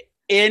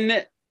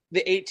 In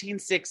the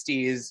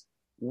 1860s.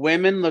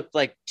 Women looked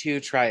like two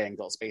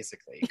triangles,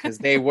 basically, because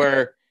they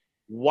were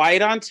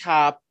wide on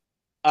top,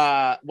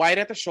 wide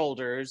at the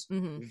shoulders,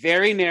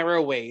 very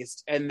narrow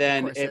waist, and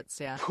then it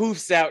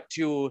poofs out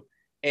to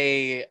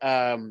a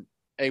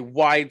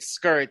wide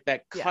skirt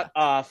that cut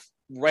off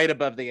right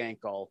above the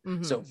ankle.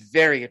 So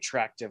very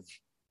attractive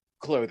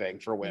clothing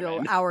for women.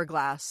 Little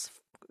hourglass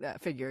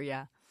figure,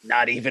 yeah.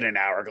 Not even an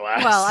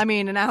hourglass. Well, I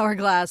mean, an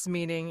hourglass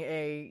meaning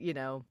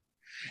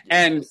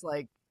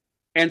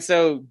And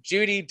so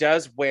Judy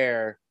does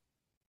wear,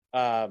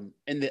 I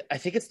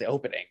think it's the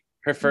opening,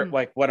 her first,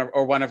 like one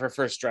of her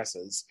first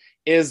dresses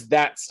is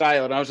that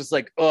style, and I was just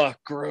like, oh,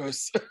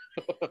 gross.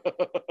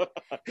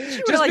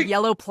 She wear like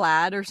yellow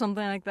plaid or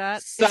something like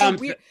that.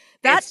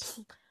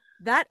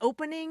 That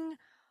opening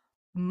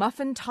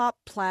muffin top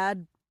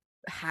plaid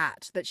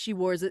hat that she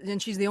wore,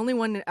 and she's the only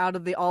one out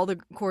of all the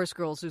chorus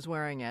girls who's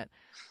wearing it.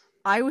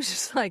 I was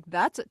just like,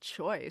 that's a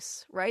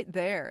choice right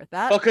there.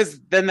 Because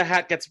then the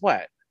hat gets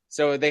wet.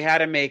 So they had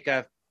to make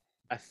a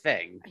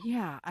thing.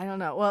 Yeah, I don't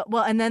know.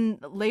 Well, and then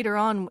later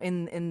on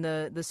in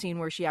the scene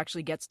where she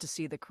actually gets to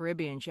see the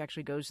Caribbean, she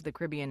actually goes to the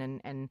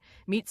Caribbean and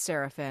meets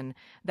Seraphine,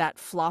 that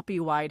floppy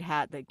wide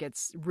hat that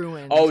gets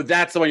ruined. Oh,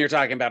 that's the one you're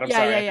talking about. I'm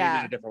sorry,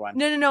 I did a different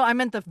one. No, I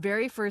meant the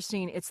very first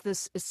scene. It's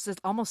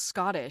almost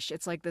Scottish.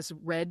 It's like this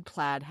red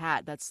plaid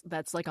hat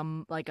that's like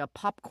a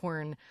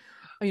popcorn,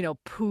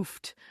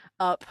 poofed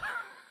up.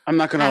 I'm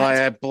not gonna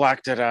lie, I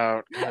blacked it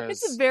out.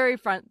 It's a very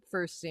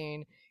first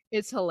scene.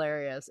 It's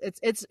hilarious.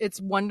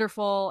 It's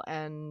wonderful,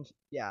 and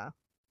yeah,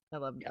 I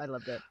loved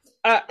it.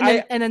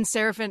 And then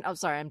Seraphine. Oh,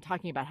 sorry, I'm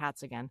talking about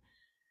hats again.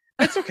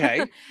 It's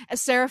okay.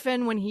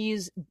 Seraphine, when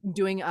he's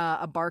doing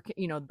a bar,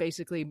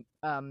 basically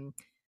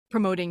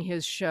promoting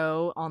his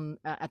show on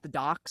at the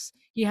docks,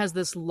 he has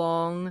this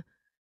long,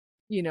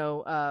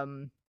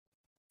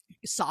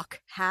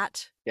 sock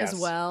hat as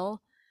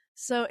well.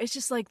 So it's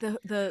just like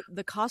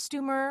the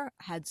costumer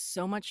had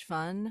so much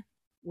fun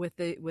with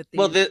the.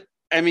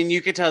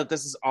 You could tell that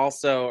this is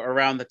also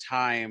around the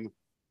time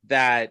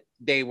that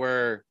they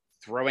were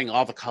throwing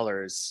all the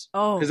colors.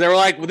 Oh, because they were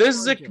like, well, this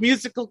is a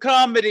musical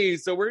comedy,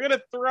 so we're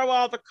gonna throw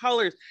all the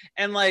colors,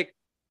 and like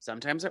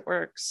sometimes it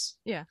works.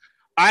 Yeah,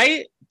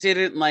 I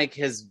didn't like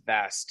his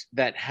vest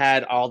that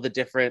had all the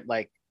different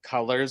like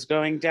colors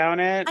going down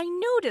it. I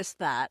noticed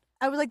that.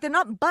 I was like, they're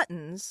not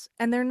buttons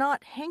and they're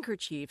not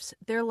handkerchiefs.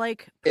 They're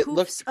like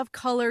poofs of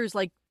colors,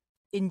 like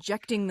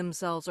injecting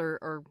themselves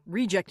or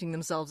rejecting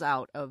themselves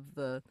out of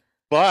the.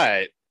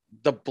 But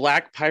the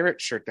black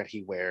pirate shirt that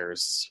he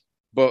wears,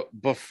 but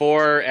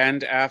before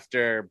and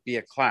after Be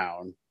a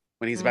Clown,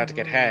 when he's about to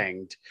get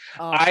hanged,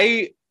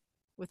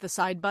 with the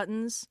side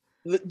buttons.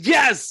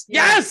 Yes.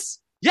 Yeah.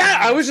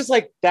 I was just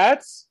like,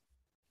 that's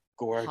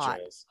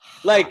gorgeous.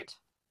 Hot. Like,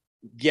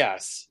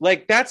 yes,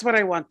 like that's what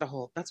I want.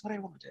 That's what I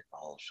wanted the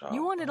whole show.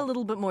 You wanted a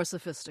little bit more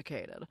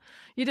sophisticated.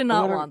 You did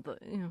not want the.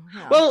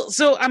 Well,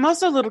 so I'm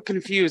also a little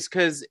confused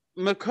because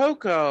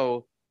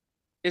Makoko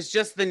is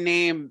just the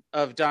name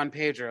of Don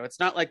Pedro. It's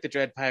not like the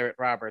Dread Pirate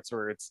Roberts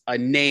where it's a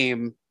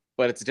name,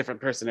 but it's a different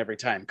person every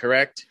time,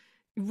 correct?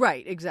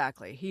 Right,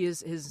 exactly.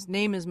 His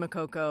name is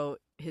Makoko,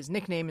 his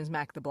nickname is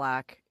Mac the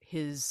Black,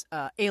 his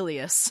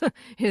alias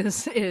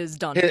is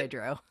Don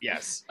Pedro.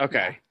 Yes,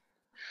 okay.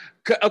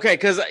 Yeah. Okay,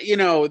 because,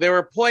 there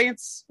were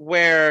points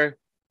where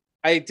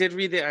I did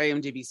read the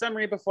IMDb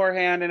summary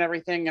beforehand and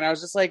everything, and I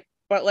was just like,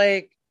 but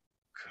like,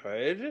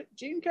 could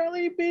Gene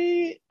Kelly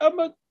be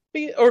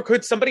or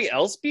could somebody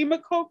else be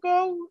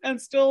Makoko and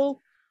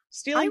still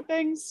stealing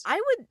things?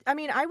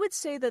 I would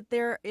say that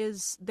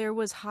there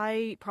was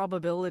high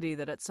probability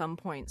that at some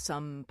point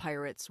some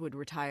pirates would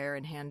retire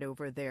and hand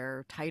over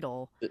their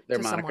title Their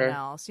to moniker? someone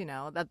else.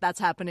 That's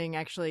happening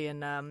actually in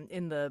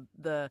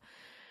the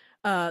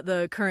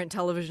current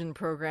television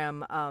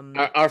program.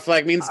 Our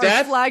flag means Our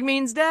death? flag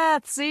means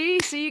death. See,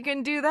 you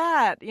can do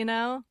that.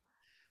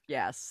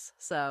 Yes.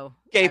 So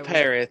Gay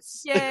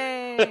pirates.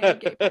 Yay,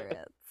 gay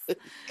pirates.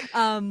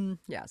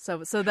 Yeah.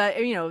 So that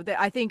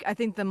I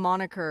think the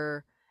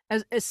moniker,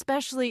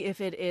 especially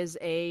if it is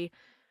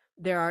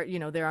there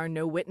are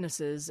no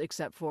witnesses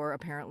except for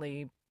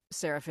apparently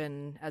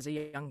Seraphin as a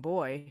young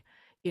boy.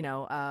 You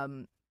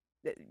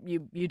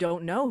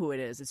don't know who it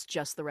is. It's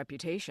just the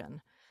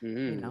reputation.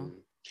 Mm.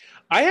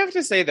 I have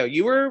to say though,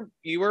 you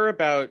were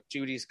about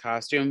Judy's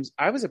costumes.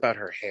 I was about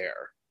her hair.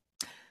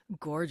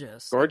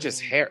 Gorgeous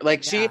Hair.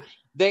 Like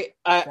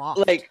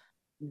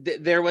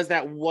there was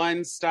that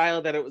one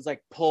style that it was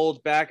like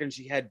pulled back and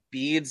she had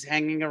beads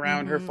hanging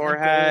around her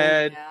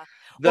forehead.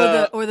 Gold,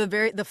 yeah. Or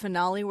the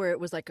finale where it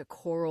was like a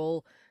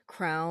coral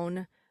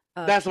crown.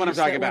 That's what I'm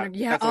talking about.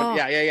 Yeah.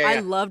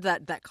 I loved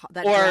that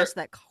dress,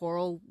 that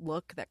coral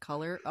look, that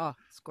color. Oh,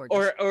 it's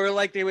gorgeous. Or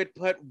like they would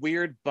put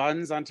weird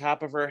buns on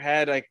top of her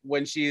head, like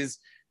when she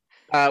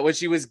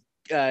was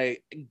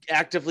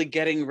actively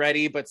getting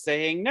ready but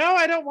saying, no,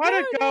 I don't want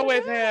to go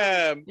with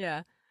him.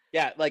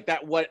 Yeah, like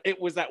that.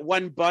 It was that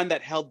one bun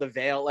that held the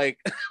veil. Like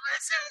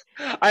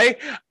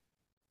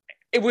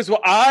it was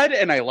odd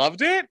and I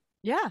loved it.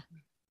 Yeah.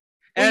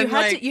 Well,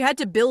 and you had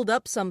to build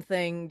up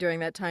something during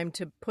that time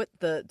to put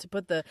the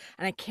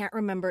and I can't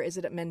remember, is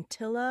it at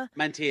Mantilla?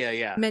 Mantilla,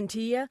 yeah.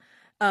 Mantilla.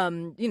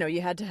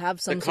 You had to have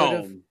some sort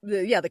of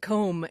the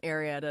comb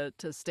area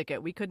to stick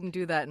it. We couldn't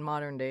do that in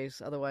modern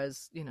days,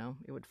 otherwise,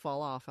 it would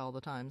fall off all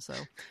the time. So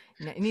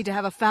you need to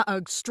have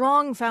a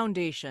strong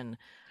foundation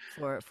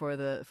for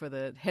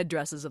the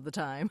headdresses of the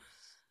time.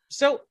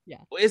 So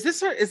yeah, was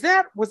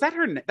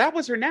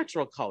her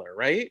natural color,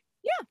 right?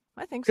 Yeah,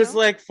 I think so. Because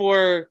like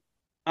for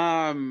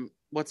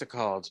what's it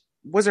called?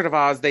 Wizard of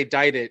Oz, they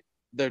dyed it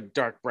the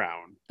dark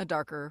brown. A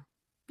darker.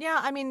 Yeah,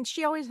 I mean,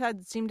 she always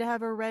seemed to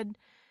have a red.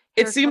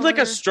 It seemed like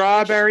a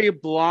strawberry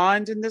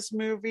blonde in this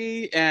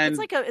movie, and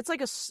it's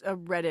like a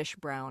reddish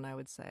brown, I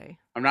would say.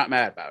 I'm not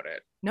mad about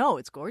it. No,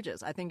 it's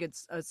gorgeous. I think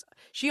it's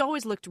she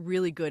always looked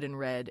really good in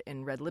red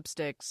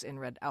lipsticks, in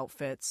red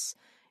outfits,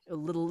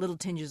 little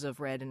tinges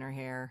of red in her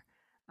hair.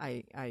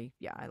 I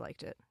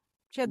liked it.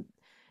 She had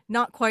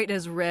not quite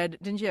as red.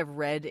 Didn't she have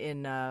red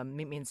in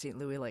Meet Me in St.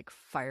 Louis, like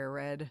fire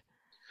red?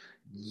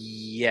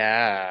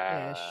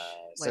 Yeah.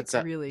 Like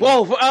really.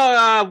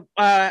 Whoa!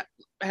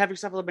 Have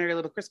Yourself a Merry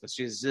Little Christmas.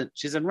 She's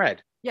in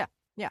red. Yeah,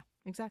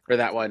 exactly. For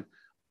that one.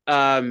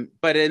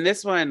 But in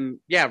this one,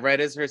 yeah,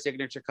 red is her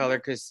signature color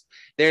because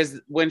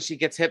when she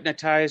gets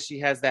hypnotized, she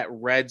has that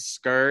red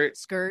skirt,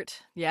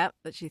 that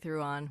she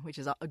threw on, which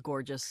is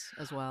gorgeous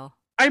as well.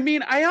 I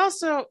mean, I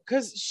also,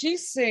 because she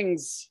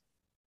sings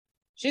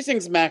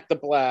Mac the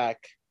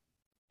Black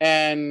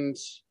and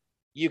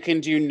You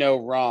Can Do No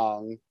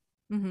Wrong.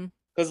 Mm-hmm.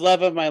 Because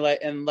Love of My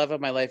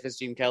Life is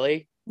Gene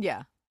Kelly.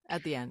 Yeah,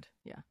 at the end.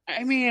 Yeah.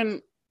 I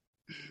mean,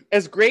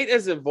 as great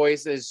as a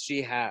voice as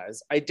she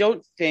has, I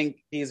don't think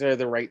these are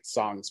the right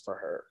songs for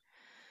her.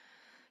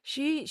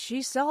 She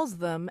sells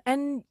them,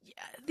 and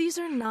these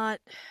are not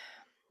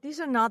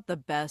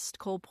the best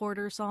Cole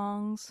Porter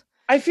songs.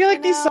 I feel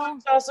like these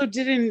songs also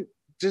didn't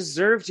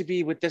deserve to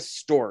be with this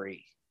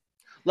story.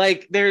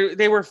 Like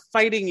they were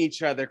fighting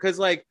each other because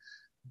like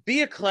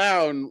Be a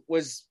Clown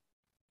was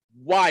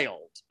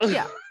wild.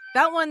 Yeah.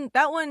 That one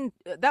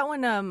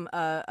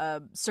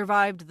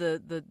survived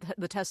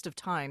the test of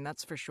time,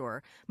 that's for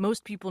sure.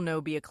 Most people know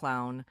Be a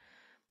Clown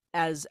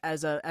as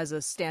a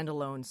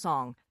standalone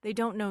song. They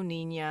don't know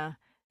Nina.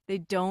 They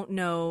don't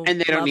know,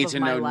 and they don't Love need of to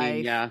My know Life.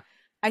 Nina.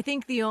 I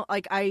think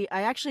I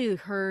actually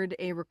heard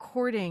a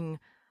recording,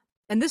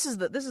 and this is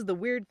the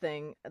weird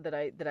thing that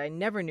I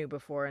never knew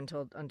before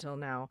until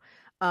now.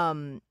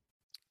 I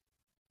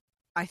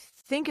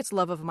think it's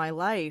Love of My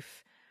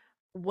Life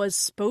was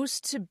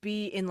supposed to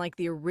be in like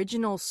the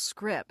original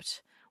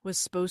script was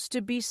supposed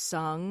to be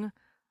sung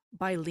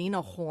by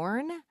Lena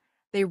Horne.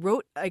 They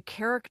wrote a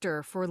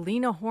character for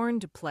Lena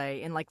Horne to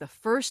play in like the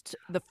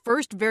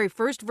very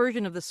first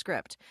version of the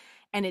script,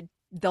 and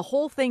the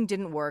whole thing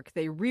didn't work.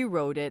 They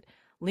rewrote it.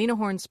 Lena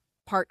Horne's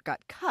part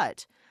got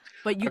cut,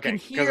 but you can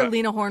hear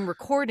Lena Horne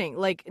recording.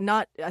 Like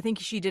I think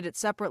she did it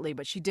separately,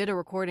 but she did a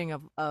recording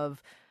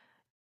of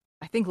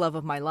I think Love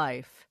of My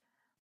Life.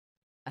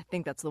 I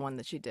think that's the one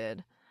that she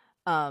did.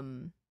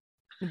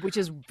 Which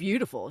is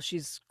beautiful.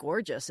 She's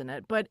gorgeous in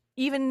it. But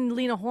even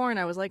Lena Horne,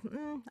 I was like,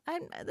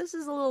 this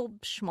is a little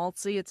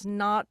schmaltzy.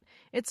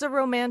 It's a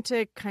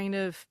romantic kind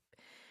of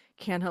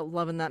can't help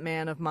loving that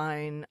man of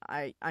mine.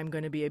 I'm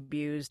going to be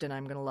abused and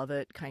I'm going to love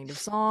it kind of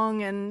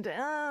song. And,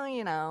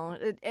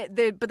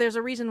 but there's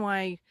a reason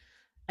why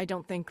I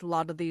don't think a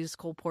lot of these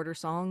Cole Porter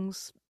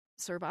songs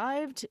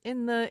survived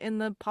in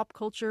the pop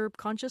culture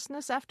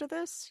consciousness after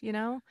this,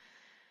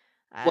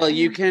 Well,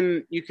 you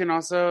can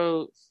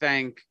also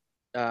thank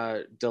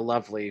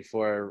DeLovely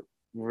for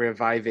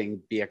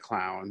reviving Be a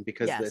Clown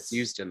because Yes. it's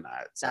used in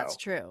that. So. That's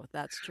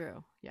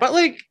true. Yeah. But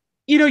like,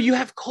 you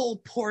have Cole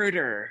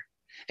Porter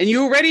and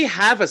you already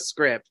have a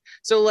script.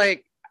 So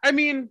like, I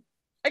mean,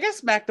 I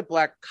guess Mac the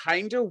Black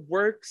kind of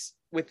works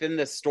within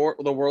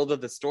the world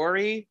of the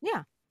story.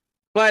 Yeah.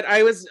 But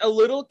I was a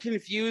little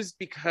confused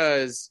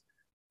because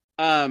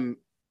in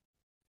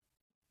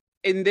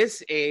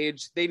this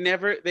age,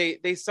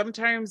 they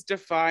sometimes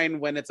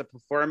define when it's a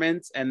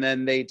performance, and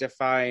then they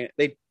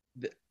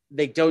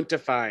don't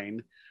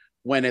define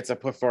when it's a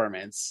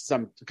performance.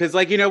 Because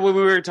like, when we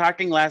were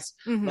talking last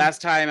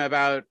time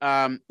about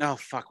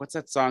what's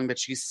that song that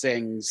she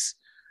sings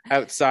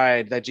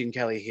outside that Gene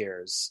Kelly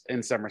hears in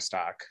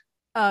Summerstock?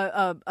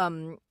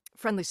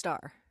 Friendly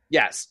Star.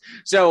 Yes.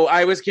 So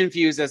I was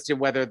confused as to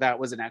whether that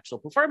was an actual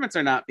performance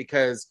or not,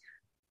 because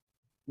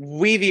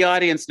we, the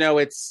audience, know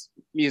it's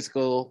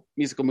musical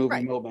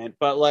movie moment,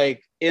 but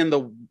like in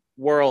the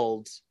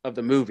world of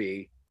the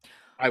movie,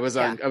 I was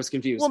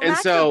confused. Well, and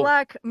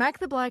Mac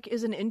the Black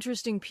is an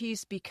interesting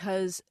piece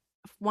because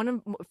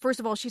first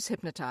of all, she's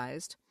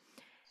hypnotized,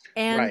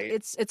 and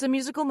it's a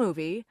musical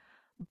movie,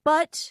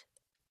 but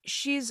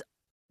she's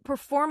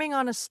performing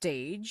on a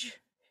stage.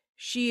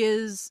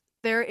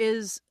 There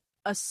is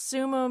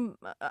assuming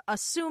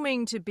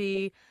to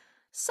be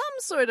some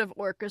sort of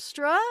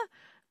orchestra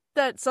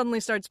that suddenly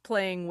starts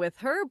playing with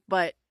her,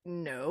 but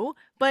no.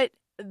 But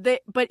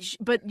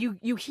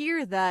you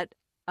hear that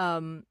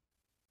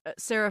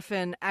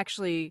Seraphin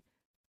actually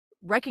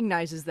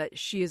recognizes that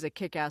she is a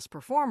kick-ass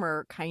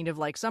performer, kind of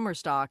like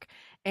Summerstock,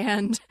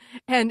 and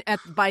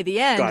by the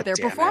end they're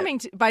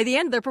performing. By the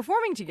end, they're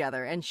performing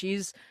together, and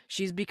she's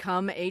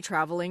become a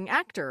traveling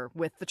actor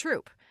with the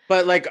troupe.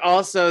 But like,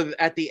 also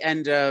at the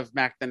end of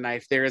Mac the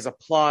Knife, there is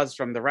applause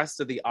from the rest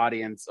of the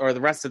audience or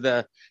the rest of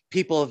the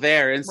people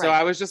there, and so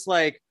I was just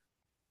like,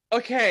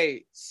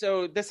 okay,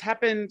 so this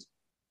happened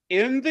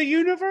in the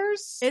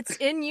universe. It's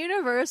in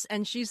universe,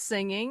 and she's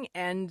singing,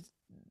 and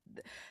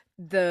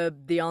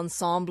the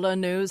ensemble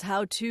knows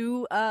how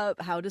to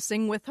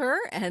sing with her,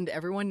 and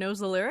everyone knows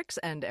the lyrics,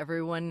 and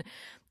everyone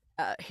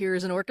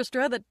hears an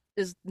orchestra that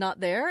is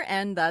not there,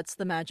 and that's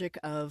the magic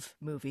of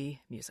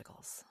movie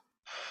musicals.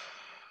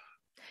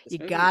 You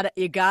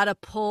gotta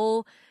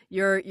pull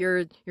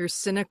your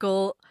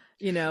cynical,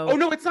 Oh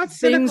no, it's not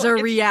cynical. Things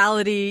are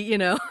reality,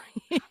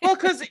 Well,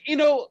 because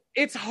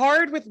it's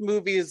hard with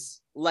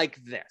movies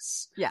like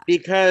this. Yeah.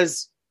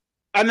 Because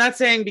I'm not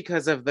saying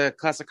because of the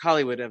classic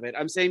Hollywood of it.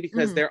 I'm saying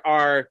because there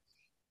are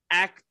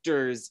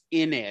actors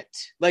in it,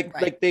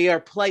 like they are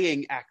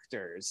playing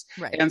actors,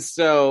 right? And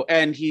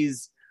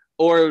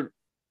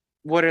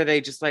what are they,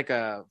 just like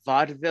a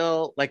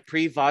vaudeville, like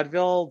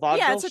pre-vaudeville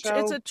yeah,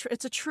 show?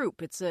 It's a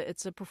troupe. It's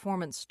a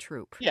performance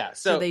troupe. Yeah,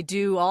 so they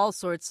do all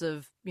sorts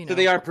of so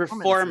they are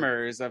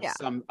performers of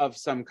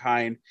some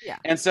kind. Yeah,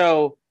 and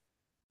so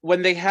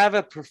when they have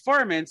a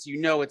performance,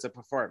 it's a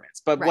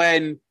performance. But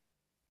when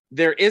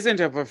there isn't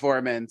a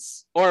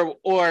performance, or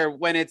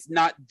when it's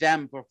not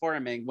them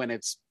performing, when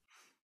it's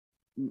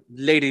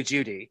Lady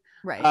Judy,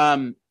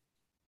 right?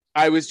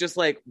 I was just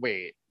like,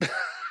 wait.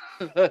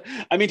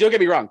 I mean, don't get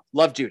me wrong,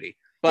 love Judy,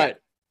 but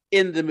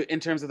in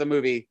terms of the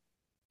movie,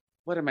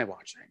 what am I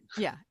watching?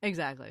 Yeah,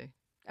 exactly.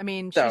 I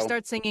mean, she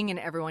starts singing and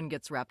everyone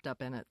gets wrapped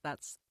up in it.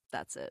 That's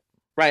it.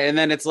 Right, and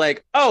then it's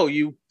like, oh,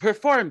 you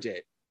performed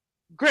it.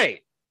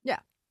 Great. Yeah.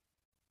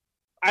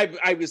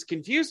 I was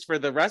confused for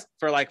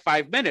like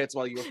 5 minutes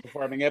while you were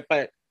performing it,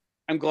 but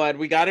I'm glad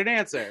we got an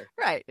answer.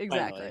 Right,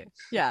 exactly. Finally.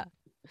 Yeah.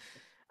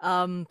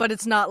 But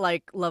it's not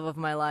like Love of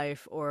My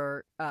Life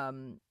or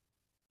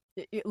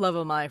Love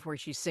of My Life where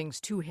she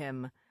sings to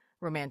him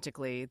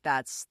romantically.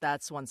 That's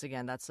once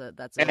again that's a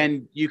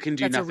and you can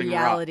do nothing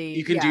reality wrong.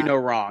 You can do no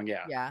wrong.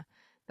 Yeah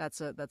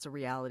that's a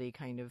reality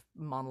kind of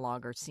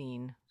monologue or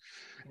scene,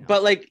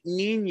 But like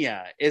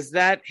Nina, is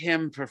that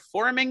him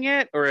performing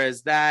it, or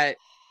is that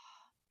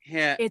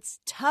him? It's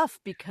tough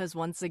because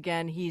once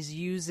again he's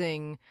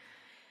using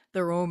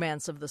the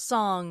romance of the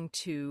song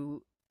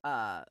to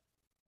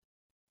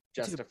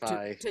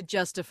justify to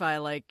justify,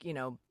 like,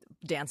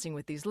 dancing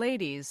with these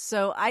ladies.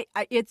 So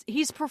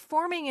he's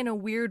performing in a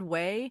weird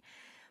way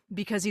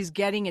because he's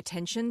getting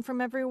attention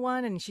from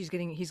everyone, and he's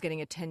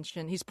getting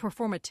attention. He's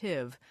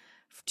performative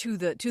to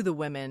the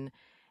women.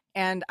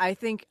 And I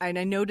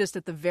noticed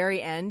at the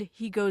very end,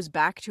 he goes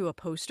back to a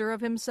poster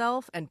of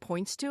himself and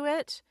points to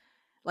it,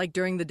 like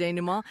during the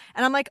denouement.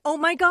 And I'm like, oh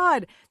my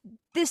God,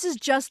 this has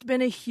just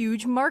been a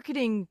huge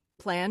marketing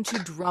plan to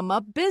drum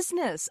up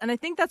business. And I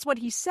think that's what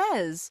he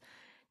says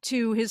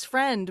to his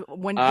friend before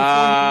he leaves.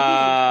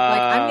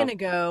 Like, I'm gonna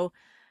go,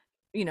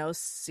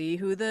 see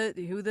who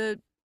the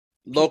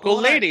local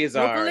ladies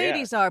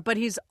are. But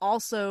he's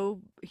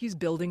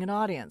building an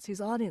audience.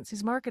 He's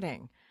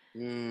marketing.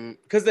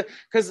 Because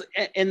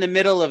in the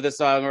middle of the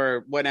song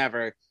or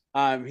whatever,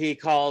 he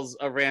calls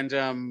a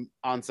random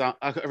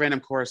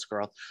chorus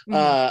girl,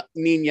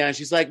 Nina, and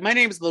she's like, my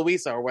name's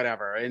Luisa or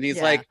whatever, and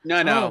he's like,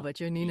 no, but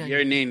you're Nina.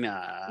 You're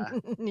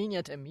Nina.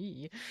 Nina to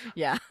me.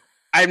 Yeah.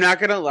 I'm not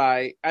gonna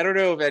lie. I don't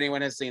know if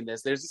anyone has seen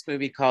this. There's this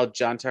movie called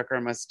John Tucker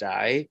Must Die,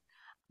 I've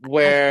heard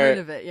where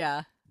of it,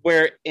 yeah.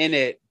 where in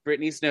it,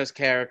 Brittany Snow's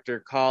character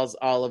calls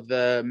all of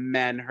the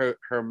men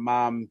her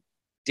mom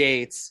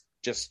dates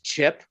just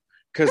Chip,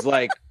 because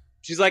like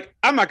she's like,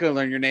 I'm not gonna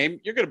learn your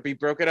name. You're gonna be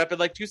broken up in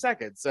like 2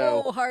 seconds.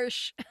 So Oh,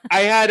 harsh.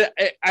 I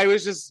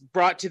was just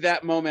brought to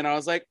that moment. I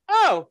was like,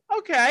 oh,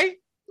 okay.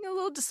 A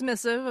little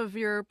dismissive of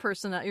your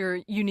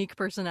unique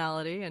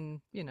personality, and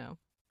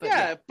but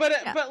Yeah,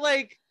 yeah. but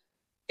like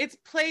it's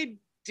played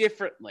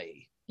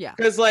differently. Yeah.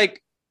 Because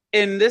like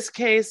in this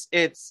case,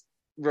 it's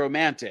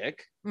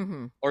romantic.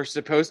 Mm-hmm. Or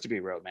supposed to be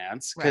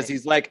romance, because Right.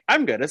 he's like,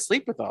 I'm gonna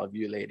sleep with all of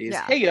you ladies.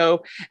 Yeah. Hey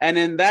yo. And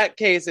in that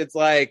case, it's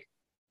like,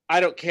 I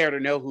don't care to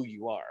know who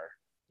you are.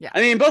 Yeah. I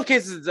mean, in both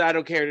cases, I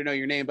don't care to know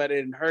your name, but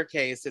in her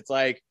case, it's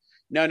like,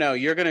 no,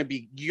 you're gonna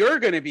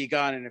be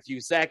gone in a few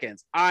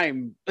seconds.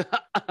 I'm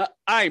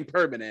I'm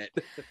permanent.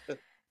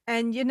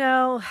 And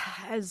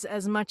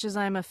as much as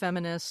I'm a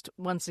feminist,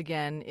 once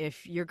again,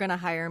 if you're gonna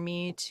hire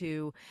me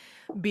to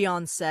be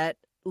on set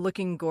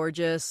looking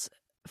gorgeous,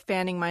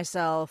 fanning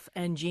myself,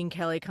 and Gene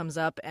Kelly comes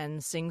up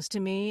and sings to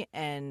me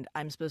and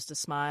I'm supposed to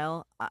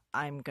smile,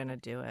 I'm gonna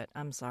do it.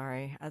 I'm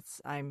sorry.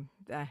 I'm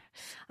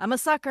a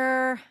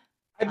sucker.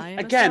 I'm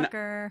a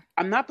sucker.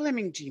 I'm not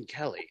blaming Gene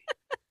Kelly.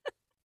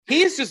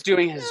 He's just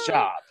doing his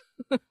job.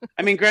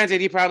 I mean,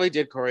 granted, he probably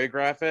did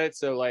choreograph it,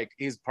 so like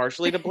he's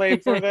partially to blame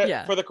for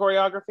the for the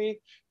choreography.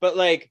 But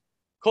like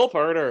Cole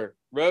Porter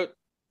wrote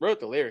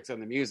the lyrics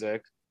and the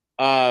music.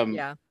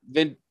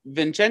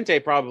 Vincente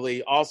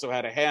probably also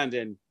had a hand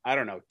in, I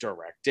don't know,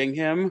 directing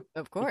him.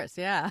 Of course,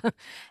 yeah.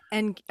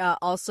 And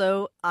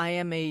also, I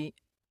am a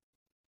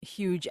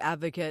huge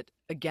advocate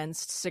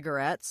against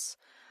cigarettes.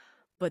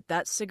 But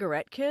that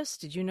cigarette kiss,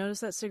 did you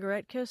notice that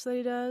cigarette kiss that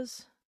he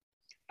does?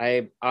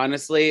 I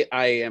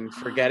am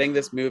forgetting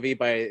this movie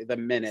by the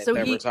minute that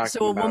we're talking about.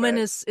 So a woman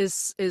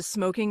is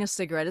smoking a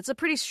cigarette. It's a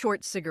pretty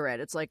short cigarette.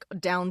 It's like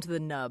down to the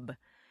nub.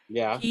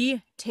 Yeah.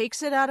 He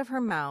takes it out of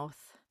her mouth,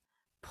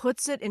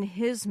 puts it in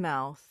his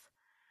mouth,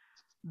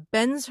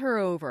 bends her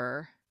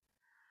over,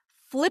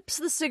 flips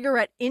the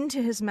cigarette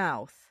into his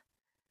mouth,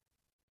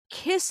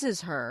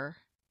 kisses her,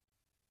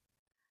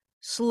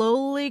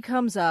 slowly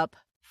comes up,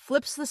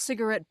 flips the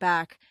cigarette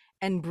back,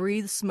 and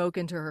breathes smoke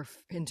into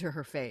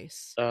her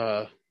face.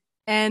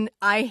 And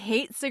I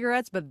hate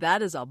cigarettes, but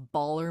that is a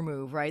baller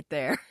move right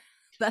there.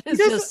 That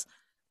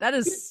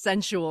is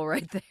sensual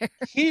right there.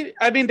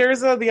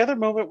 There's the other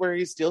moment where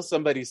he steals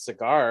somebody's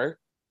cigar.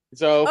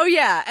 So oh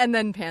yeah, and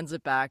then pans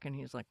it back, and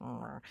he's like,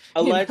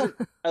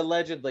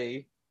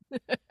 allegedly,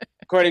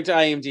 according to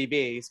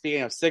IMDb.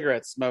 Speaking of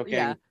cigarette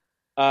smoking,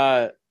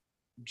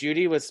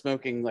 Judy was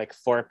smoking like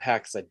 4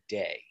 packs a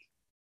day.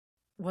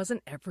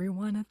 Wasn't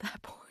everyone at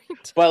that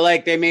point?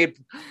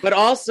 But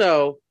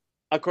also,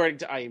 according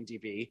to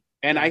IMDb,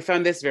 and I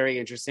found this very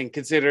interesting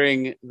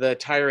considering the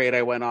tirade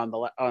I went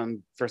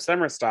on for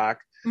Summer Stock.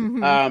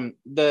 Mm-hmm.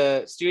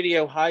 The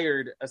studio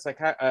hired a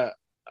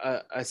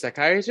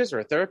psychiatrist or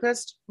a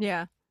therapist,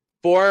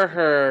 for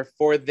her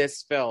for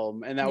this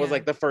film, and that was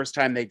like the first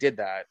time they did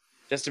that,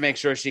 just to make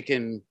sure she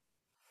can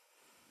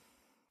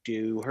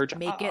do her job,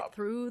 make it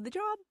through the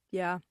job.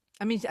 Yeah.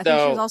 I mean, I think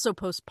she was also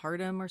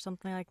postpartum or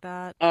something like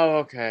that. Oh,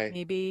 okay.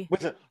 Maybe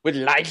with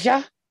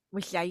Lyja.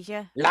 With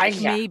Lyja,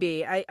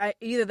 maybe. I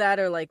either that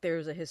or like there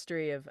was a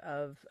history of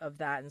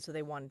that, and so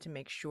they wanted to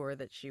make sure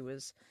that she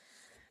was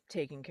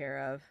taken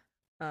care of.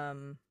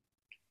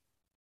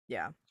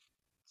 Yeah.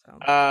 So.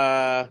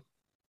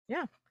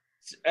 Yeah.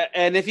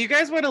 And if you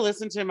guys want to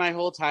listen to my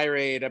whole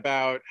tirade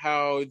about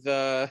how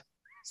the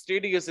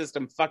studio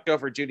system fucked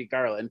over Judy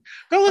Garland,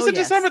 go listen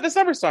to the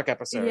Summer Stock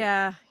episode.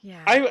 Yeah.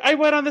 I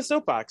went on the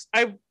soapbox.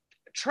 I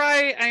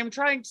am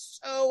trying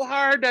so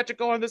hard not to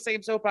go on the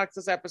same soapbox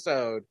this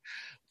episode,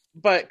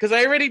 but because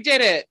I already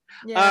did it.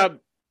 Yeah.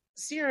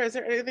 Sierra, is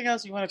there anything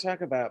else you want to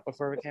talk about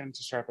before we get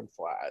into Sharp and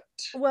Flat?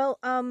 Well,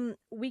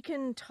 we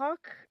can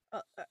talk.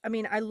 I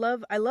mean, I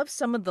love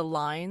some of the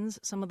lines.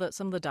 Some of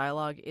the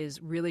dialogue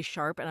is really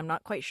sharp, and I'm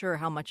not quite sure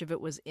how much of it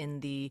was in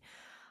the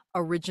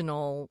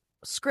original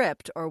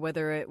script or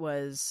whether it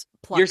was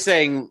plucked. You're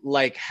saying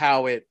like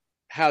how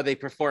they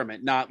perform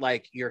it, not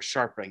like you're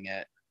sharpening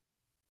it.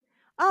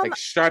 Like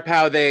sharp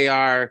how they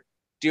are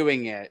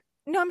doing it.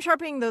 No, I'm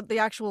sharpening the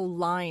actual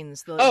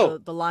lines,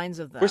 the lines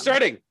of them. We're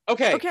starting.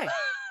 Okay.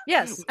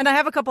 Yes, and I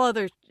have a couple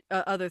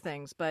other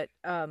things, but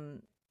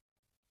that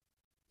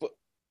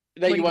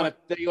you want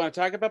to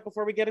talk about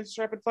before we get into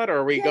Sharp and Flat, or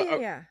are we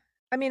Yeah.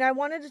 I mean, I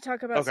wanted to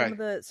talk about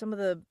some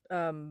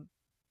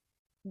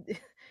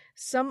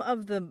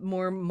of the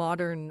more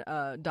modern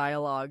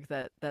dialogue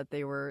that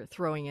they were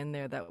throwing in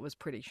there that was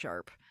pretty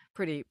sharp,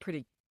 pretty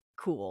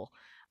cool.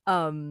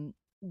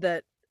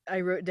 That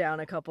I wrote down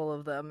a couple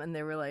of them, and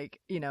they were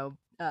like,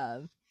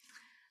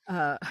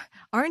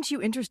 aren't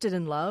you interested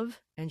in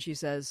love? And she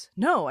says,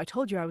 no, I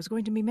told you I was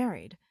going to be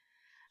married.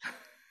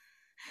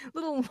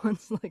 Little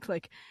ones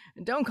like,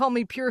 don't call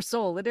me pure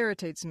soul. It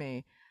irritates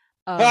me.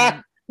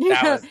 That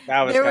was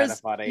kind of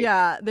funny.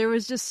 Yeah, there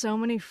was just so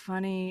many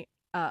funny.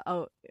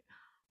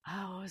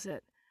 what was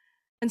it?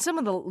 And some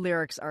of the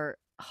lyrics are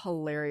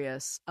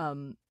hilarious.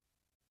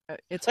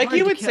 It's like hard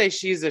you to would kill. say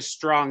she's a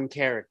strong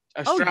character,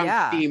 a Oh, strong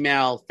yeah.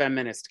 female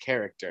feminist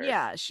character.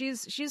 Yeah,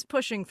 she's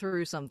pushing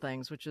through some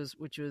things, which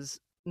was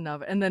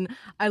and then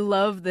I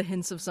love the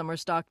hints of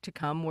Summerstock to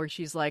come, where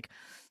she's like,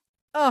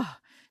 oh,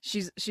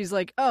 she's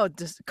like, oh,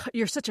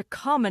 you're such a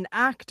common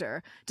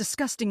actor,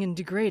 disgusting and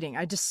degrading.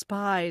 I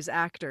despise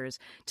actors.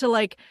 To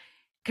like,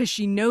 because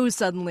she knows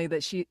suddenly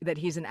that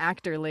he's an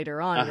actor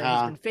later on,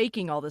 that he's been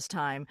faking all this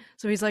time.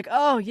 So he's like,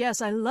 oh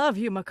yes, I love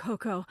you,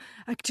 Makoko.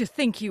 To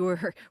think you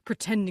were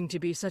pretending to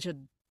be such a.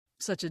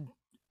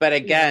 But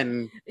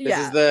again, this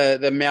is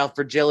the male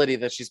fragility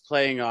that she's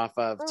playing off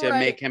of to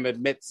make him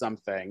admit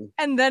something.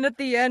 And then at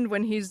the end,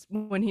 when he's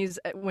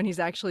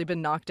actually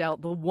been knocked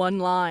out, the one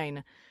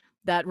line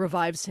that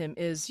revives him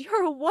is,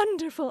 "You're a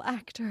wonderful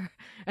actor,"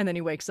 and then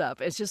he wakes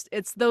up.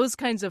 It's those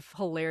kinds of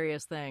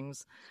hilarious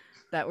things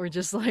that were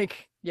just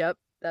like, yep,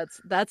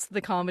 that's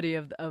the comedy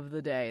of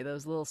the day.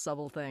 Those little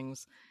subtle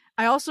things.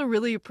 I also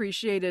really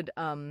appreciated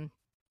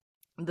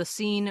the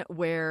scene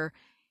where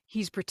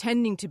he's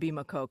pretending to be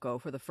Makoko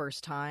for the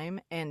first time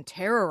and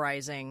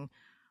terrorizing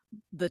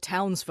the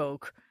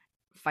townsfolk,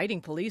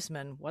 fighting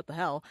policemen. What the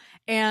hell?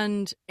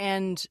 And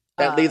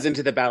that leads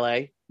into the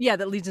ballet. Yeah,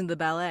 that leads into the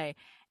ballet.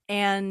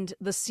 And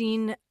the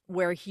scene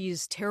where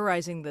he's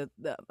terrorizing the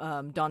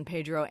Don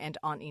Pedro and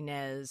Aunt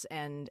Inez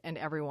and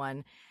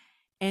everyone,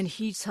 and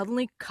he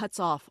suddenly cuts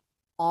off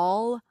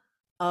all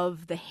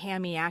of the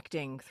hammy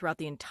acting throughout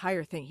the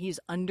entire thing. He's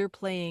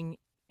underplaying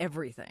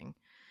everything.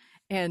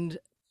 And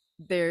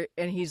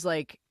he's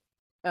like,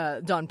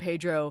 Don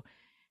Pedro,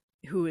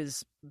 who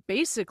is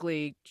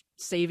basically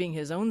saving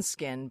his own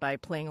skin by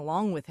playing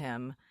along with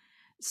him,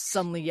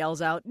 suddenly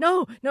yells out,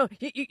 no,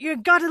 you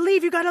gotta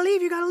leave,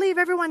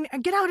 everyone,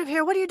 get out of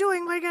here, what are you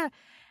doing?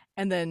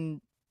 And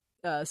then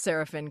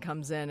Seraphin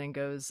comes in and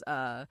goes,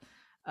 I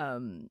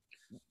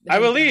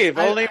will leave,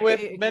 only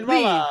with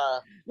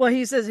Manuela. Well,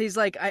 he's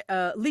like,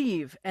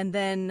 leave, and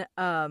then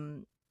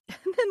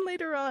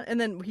later on, and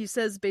then he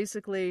says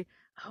basically,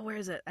 oh, where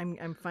is it?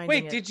 I'm finding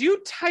it. Wait, did you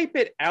type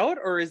it out,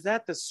 or is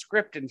that the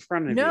script in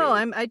front of you? No,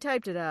 I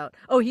typed it out.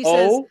 Oh, he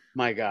says, oh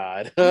my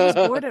God. I was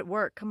bored at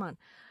work. Come on.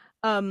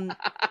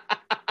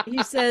 He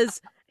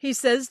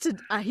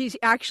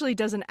actually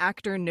does an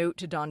actor note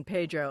to Don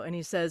Pedro, and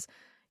he says,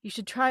 you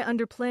should try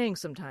underplaying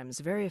sometimes.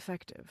 Very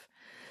effective.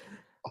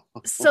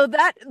 So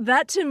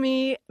that to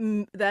me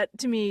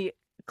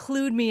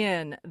clued me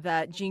in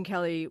that Gene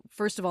Kelly,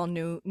 first of all,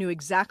 knew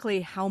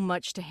exactly how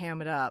much to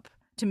ham it up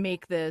to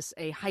make this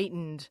a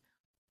heightened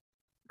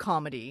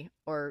comedy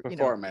or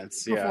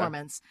performance,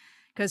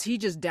 because he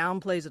just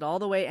downplays it all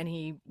the way, and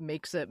he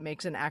makes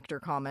an actor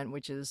comment,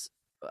 which is,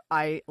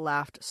 I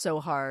laughed so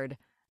hard,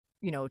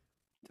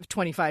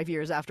 25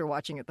 years after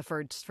watching it the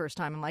first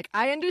time. I'm like,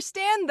 I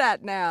understand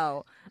that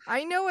now.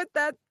 I know what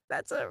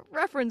that's a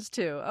reference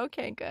to.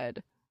 Okay,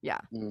 good. Yeah.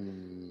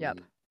 Yep.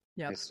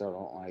 I still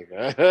don't like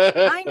it.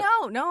 I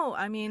know. No,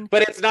 I mean,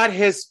 but it's not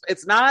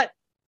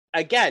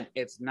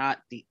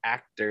the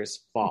actor's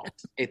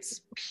fault.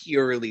 It's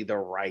purely the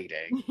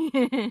writing.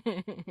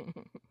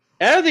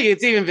 I don't think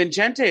it's even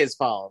Vincente's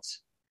fault.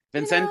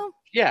 Vincent,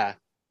 yeah.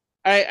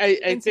 I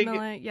think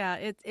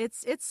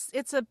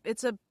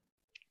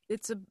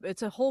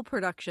it's a whole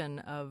production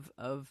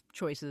of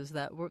choices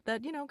that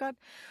got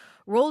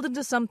rolled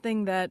into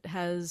something that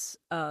has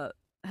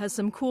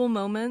some cool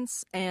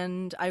moments.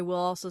 And I will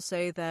also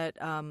say that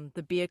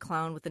the Be a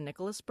Clown with the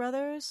Nicholas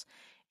Brothers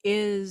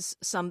is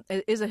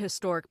a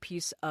historic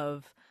piece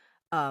of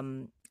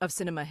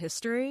cinema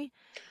history.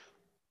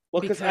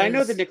 Well, because I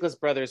know the Nicholas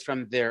Brothers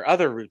from their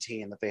other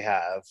routine that they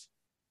have,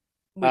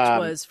 which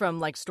was from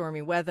like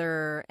Stormy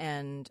Weather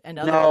and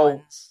other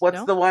ones.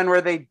 What's the one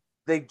where they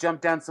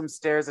jump down some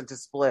stairs into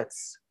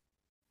splits?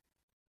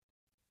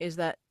 Is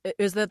that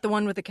the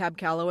one with the Cab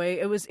Calloway?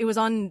 It was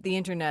on the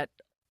internet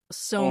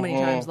so many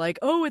times, like,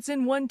 oh, it's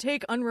in one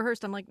take,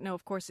 unrehearsed. I'm like, no,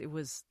 of course it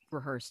was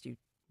rehearsed, you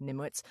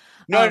nimwits.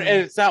 No,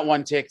 it's not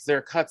one take. There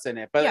are cuts in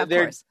it, but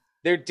yeah,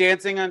 they're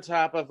dancing on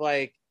top of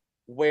like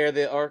where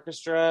the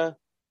orchestra.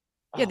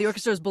 Yeah, the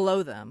orchestra is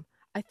below them.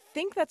 I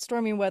think that's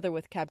Stormy Weather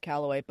with Cab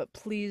Calloway, but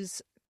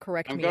please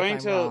correct me if I'm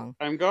wrong.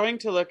 I'm going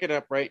to look it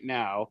up right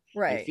now.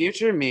 Right. And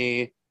future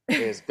me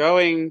is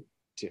going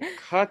to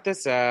cut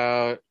this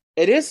out.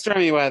 It is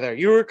Stormy Weather.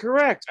 You were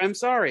correct. I'm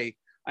sorry.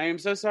 I am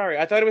so sorry.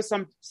 I thought it was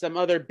some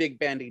other big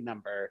bandy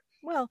number.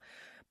 Well,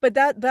 but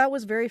that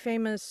was very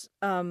famous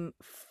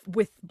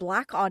with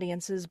black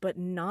audiences, but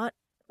not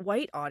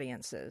white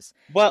audiences.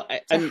 Well,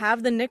 to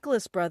have the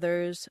Nicholas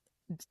Brothers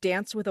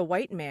dance with a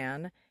white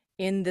man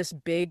in this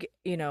big,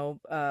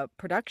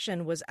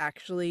 production was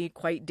actually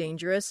quite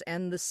dangerous,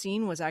 and the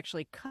scene was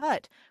actually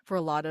cut for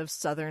a lot of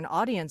Southern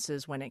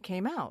audiences when it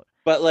came out.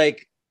 But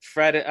like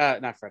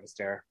not Fred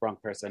Astaire, wrong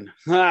person.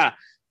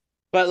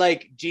 But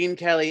like Gene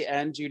Kelly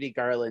and Judy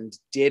Garland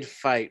did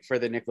fight for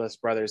the Nicholas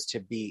Brothers to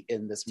be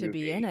in this movie. To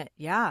be in it,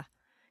 yeah.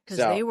 Because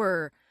they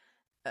were,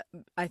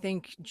 I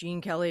think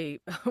Gene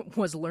Kelly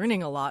was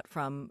learning a lot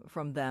from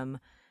them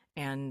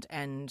and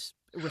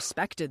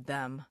respected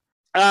them.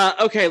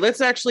 Okay,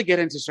 let's actually get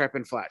into Sharp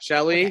and Flat,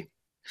 shall we? Okay.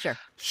 Sure.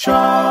 Sharp,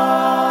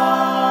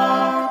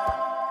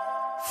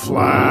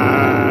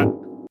 flat.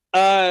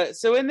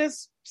 So in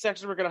this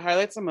section, we're going to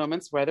highlight some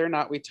moments, whether or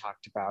not we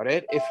talked about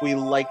it. If we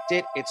liked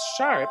it, it's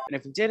sharp. And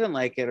if we didn't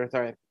like it or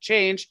thought it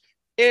change,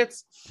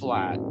 it's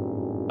flat.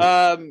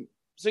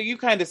 So you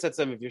kind of said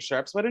some of your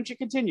sharps. Why don't you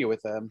continue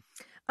with them?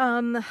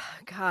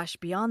 Gosh,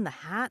 Beyond the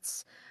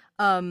Hats.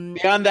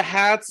 Beyond the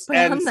hats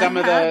Beyond and the some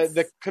Hats. of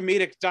the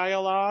comedic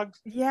dialogue.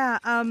 Yeah.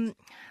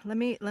 Let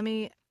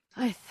me.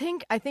 I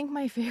think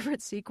my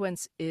favorite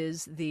sequence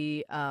is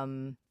the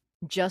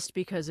just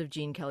because of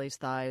Gene Kelly's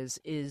thighs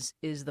is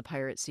the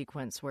pirate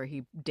sequence where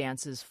he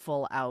dances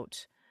full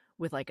out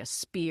with like a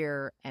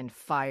spear and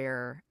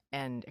fire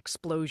and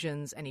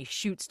explosions and he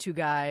shoots two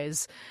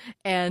guys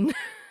and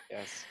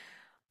Yes.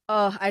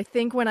 I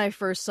think when I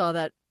first saw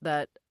that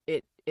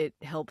it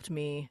helped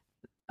me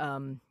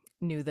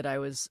knew that I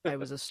was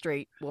a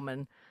straight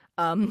woman.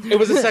 It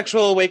was a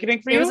sexual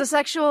awakening for you? It was a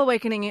sexual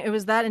awakening. It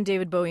was that and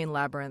David Bowie in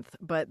Labyrinth,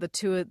 but the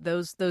two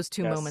those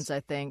two Yes. moments I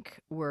think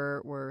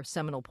were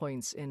seminal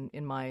points in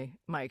my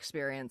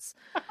experience.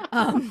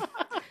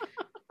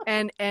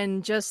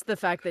 And just the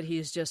fact that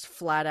he's just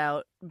flat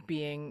out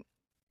being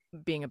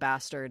a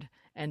bastard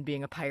and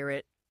being a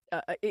pirate,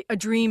 a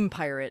dream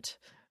pirate,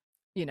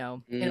 in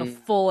a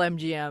full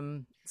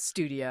MGM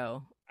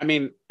studio. I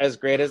mean, as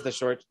great as the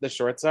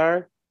shorts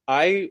are,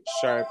 I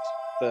sharped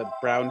the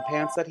brown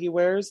pants that he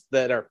wears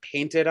that are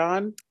painted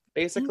on,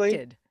 basically.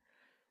 Painted.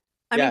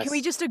 I mean, Yes. can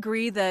we just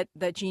agree that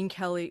Gene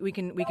Kelly, we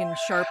can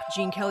sharp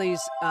Gene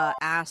Kelly's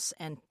ass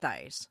and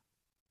thighs?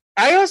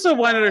 I also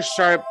wanted to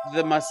sharp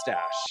the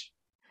mustache.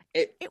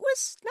 It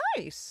was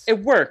nice. It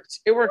worked.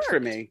 It worked for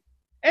Worked. me.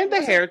 And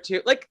the hair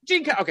too. Like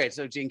okay,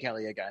 so Gene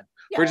Kelly again.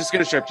 Yeah. We're just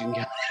gonna sharp Gene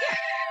Kelly.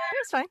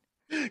 It's fine.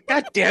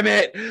 God damn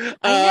it.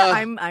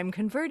 I know, I'm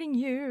converting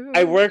you.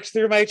 I worked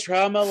through my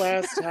trauma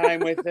last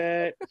time with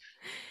it.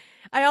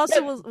 I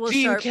also will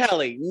Gene sharp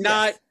Kelly,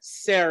 not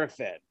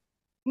Seraphin.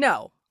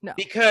 No.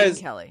 Because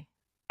Gene Kelly.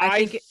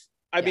 I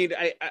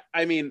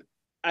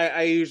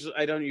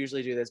yeah. don't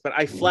usually do this, but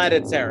I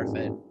flatted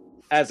Seraphin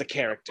as a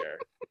character.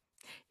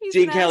 He's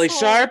Gene an Kelly asshole.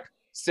 sharp,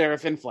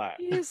 Seraphin flat.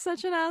 He is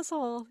such an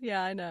asshole.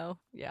 Yeah, I know.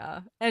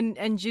 Yeah.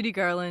 And Judy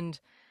Garland,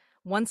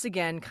 once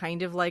again,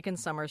 kind of like in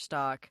Summer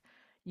Stock,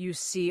 you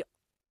see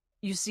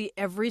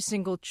every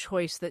single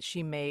choice that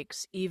she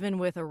makes, even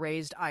with a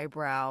raised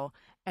eyebrow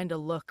and a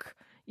look,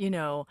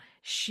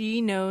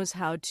 she knows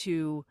how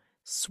to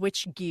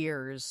switch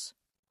gears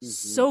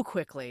so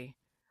quickly,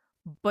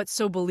 but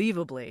so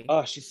believably.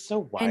 Oh, she's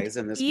so wise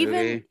in this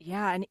movie.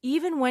 Yeah, and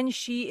even when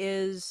she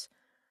is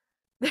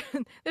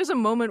there's a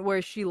moment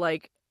where she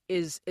like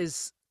is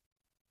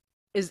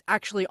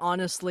actually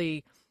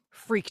honestly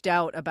freaked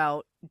out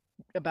about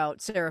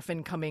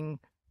Seraphin coming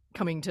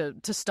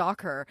to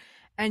stalk her,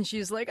 and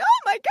she's like,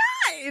 "Oh my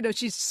god!"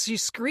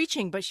 She's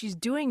screeching, but she's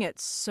doing it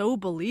so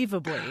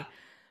believably.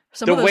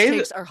 Some of those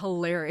takes are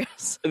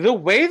hilarious. The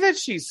way that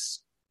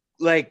she's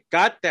like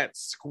got that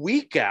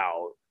squeak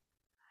out.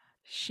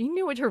 She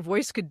knew what her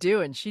voice could do,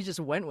 and she just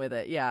went with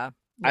it. Yeah.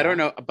 I don't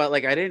know, but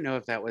like I didn't know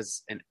if that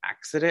was an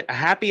accident, a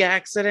happy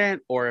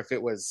accident, or if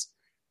it was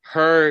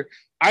her.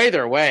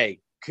 Either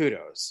way,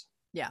 kudos.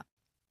 Yeah.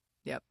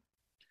 Yep.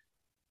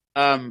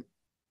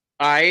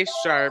 I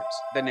sharped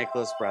the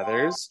Nicholas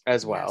brothers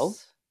as well.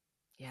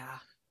 Yes.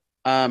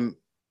 Yeah.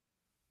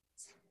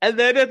 And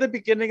then at the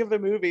beginning of the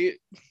movie,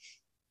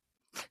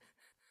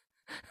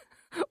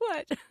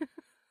 What?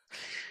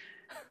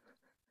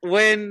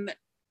 when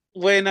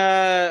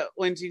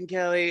Gene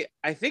Kelly,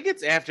 I think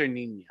it's after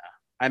Nina,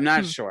 I'm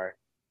not sure.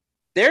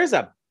 There's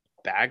a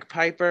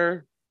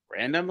bagpiper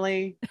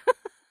randomly,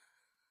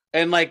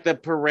 and like the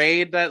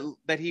parade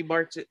that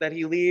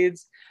he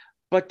leads,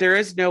 but there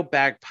is no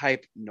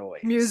bagpipe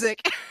noise.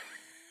 Music.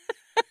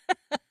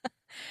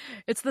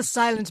 It's the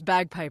silent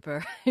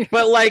bagpiper.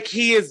 But like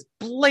he is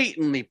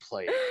blatantly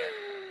playing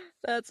it.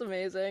 That's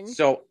amazing.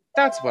 So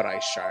that's what I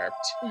sharped.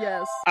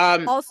 Yes.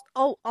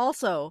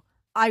 Also,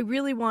 I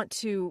really want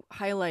to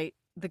highlight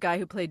the guy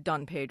who played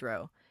Don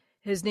Pedro.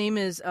 His name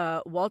is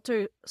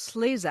Walter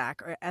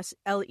Slezak, or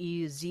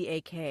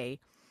Slezak.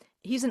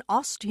 He's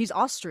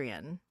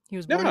Austrian. He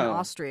was born in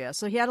Austria,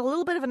 so he had a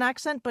little bit of an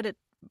accent, but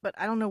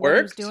I don't know what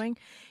he was doing.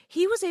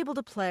 He was able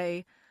to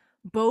play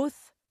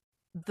both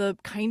the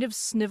kind of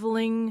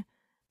sniveling,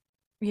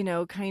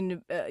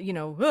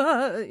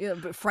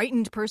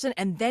 frightened person,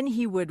 and then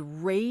he would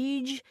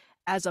rage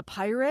as a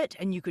pirate,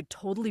 and you could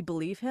totally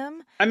believe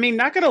him. I mean,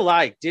 not gonna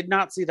lie, did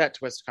not see that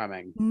twist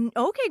coming.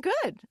 Okay,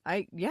 good.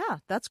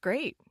 That's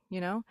great.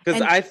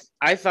 Because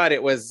I thought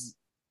it was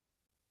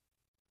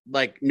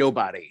like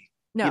nobody.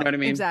 No, you know what I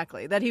mean?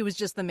 Exactly. That he was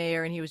just the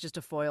mayor and he was just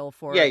a foil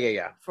for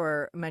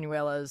for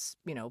Manuela's,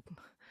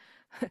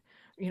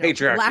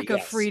 patriarchy, lack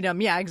of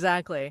freedom. Yeah,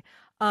 exactly.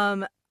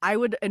 I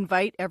would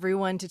invite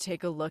everyone to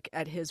take a look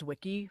at his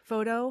wiki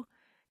photo,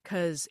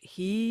 because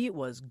he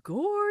was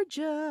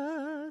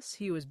gorgeous.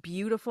 He was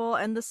beautiful.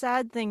 And the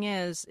sad thing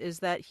is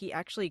that he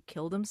actually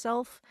killed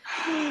himself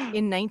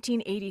in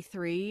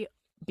 1983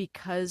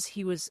 because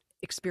he was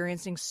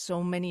experiencing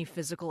so many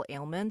physical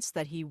ailments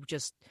that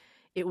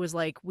it was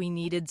like we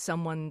needed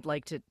someone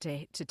like to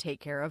take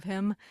care of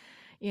him,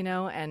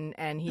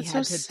 and he That's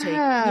had so to take.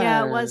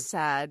 Yeah, it was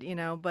sad.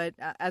 sad, but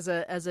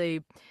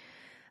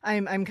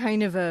I'm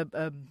kind of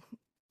a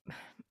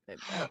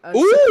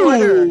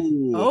supporter.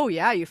 Ooh. Oh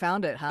yeah, you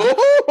found it, huh?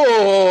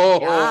 Oh.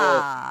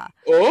 Yeah.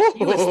 Oh.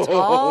 He was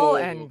tall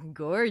and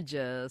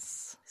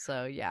gorgeous.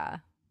 So yeah.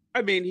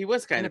 I mean, he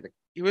was kind of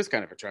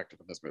attractive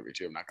in this movie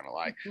too. I'm not gonna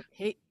lie.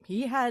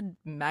 He had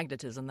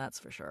magnetism, that's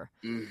for sure.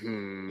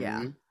 Mm-hmm.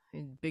 Yeah,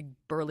 big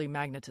burly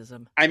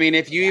magnetism. I mean,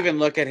 if you even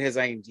look at his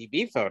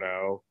IMDb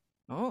photo,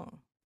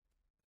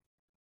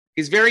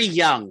 he's very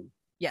young.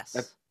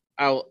 Yes,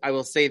 I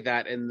will say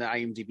that in the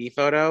IMDb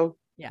photo.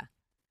 Yeah.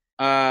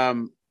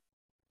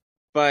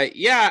 But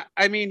yeah,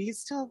 I mean, he's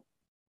still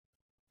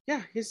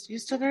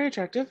very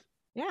attractive.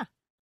 Yeah.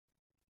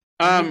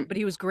 But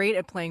he was great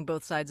at playing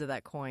both sides of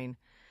that coin.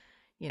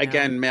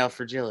 Again, male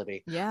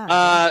fragility.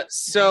 Yeah.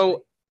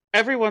 So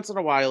every once in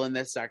a while in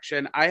this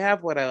section, I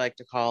have what I like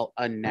to call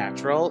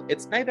unnatural.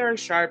 It's neither a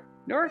sharp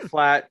nor a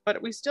flat,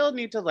 but we still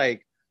need to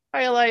like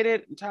highlight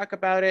it and talk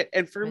about it.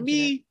 And for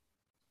me,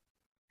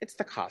 it's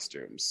the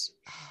costumes.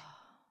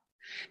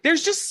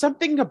 There's just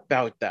something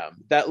about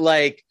them that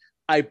like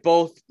I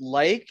both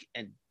like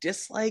and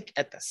dislike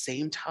at the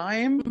same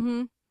time.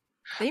 Mm-hmm.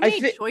 They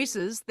made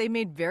choices. They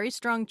made very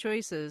strong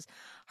choices.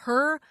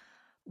 Her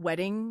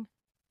wedding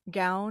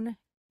gown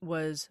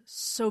was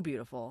so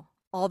beautiful.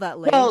 All that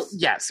lace. Well,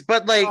 yes,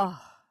 but like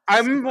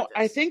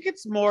I think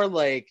it's more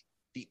like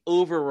the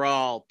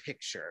overall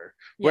picture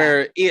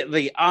where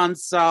the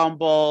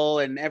ensemble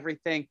and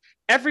everything,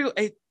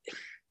 because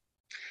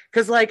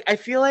like I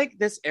feel like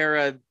this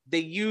era they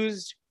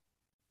used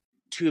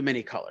too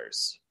many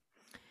colors,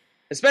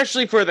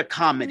 especially for the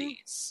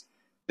comedies.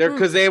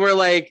 Because they were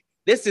like,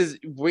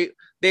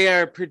 they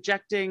are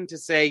projecting to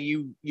say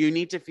you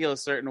need to feel a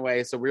certain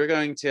way, so we're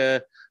going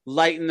to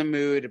lighten the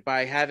mood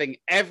by having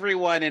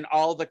everyone in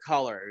all the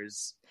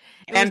colors.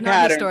 It was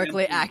not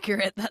historically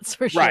accurate, that's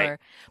for sure. Right.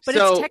 But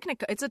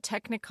it's a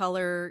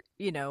Technicolor,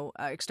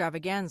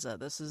 extravaganza.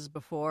 This is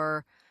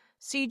before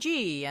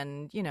CG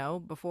and,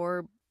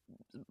 before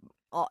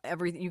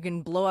everything. You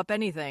can blow up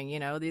anything,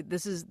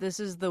 This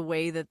is the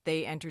way that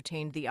they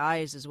entertained the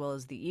eyes as well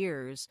as the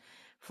ears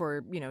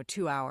for,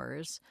 2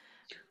 hours.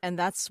 And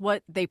that's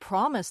what they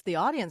promised the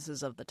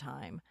audiences of the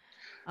time.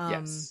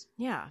 Yes.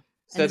 Yeah.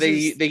 So they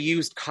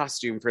used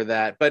costume for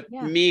that. But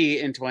me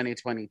in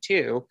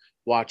 2022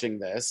 watching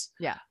this,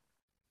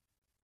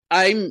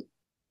 I'm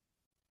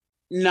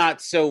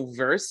not so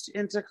versed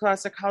into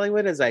classic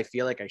Hollywood as I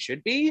feel like I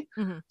should be.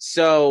 Mm-hmm.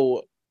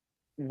 So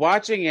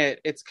watching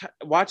it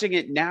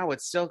now,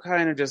 it's still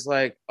kind of just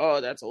like, oh,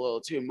 that's a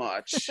little too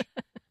much.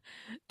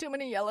 Too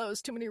many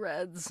yellows, too many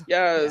reds.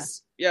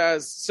 Yes.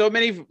 So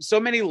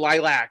many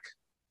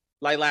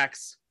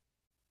lilacs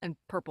and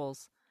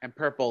purples.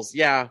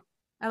 Yeah.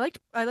 I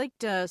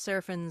liked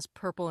Seraphine's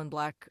purple and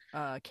black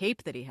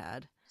cape that he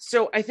had.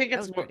 So I think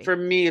for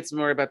me, it's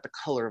more about the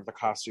color of the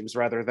costumes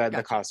rather than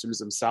the costumes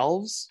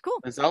themselves. Cool.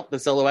 The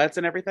silhouettes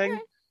and everything.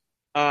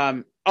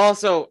 Right.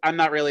 Also, I'm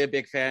not really a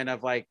big fan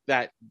of like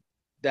that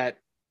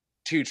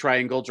 2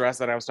 triangle dress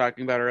that I was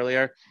talking about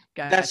earlier.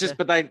 Gotcha.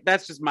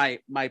 That's just my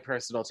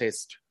personal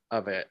taste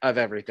of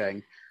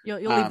everything. You'll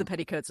leave the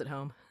petticoats at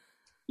home.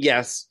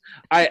 Yes,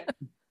 I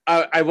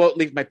won't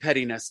leave my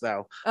pettiness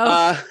though.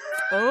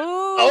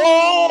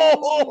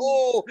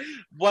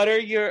 What are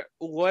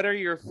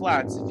your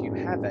flats if you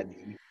have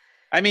any?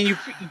 I mean, you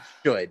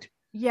should.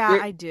 Yeah,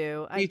 I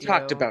do. We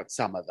talked about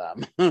some of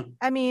them.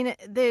 I mean,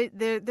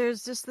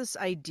 there's just this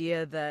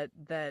idea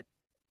that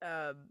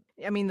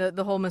I mean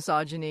the whole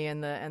misogyny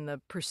and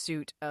the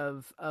pursuit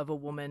of a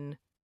woman.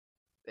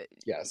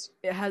 Yes,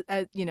 it has,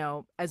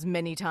 as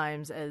many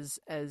times as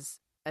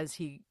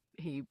he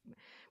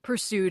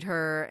pursued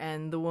her,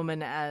 and the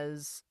woman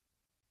as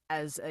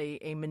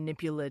a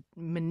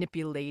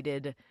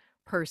manipulated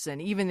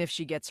person, even if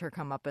she gets her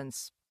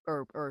comeuppance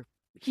or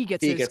he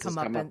gets his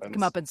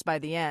comeuppance by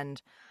the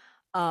end.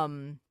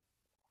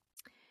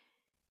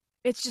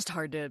 It's just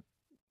hard to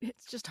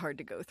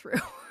go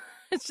through.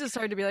 It's just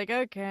hard to be like,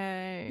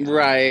 okay,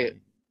 right,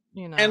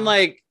 and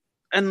like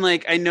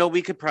I know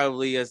we could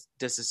probably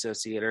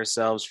disassociate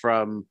ourselves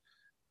from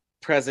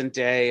present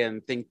day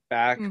and think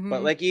back,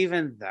 but like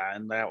even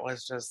then, that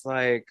was just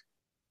like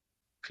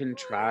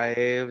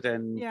contrived,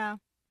 and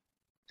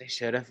they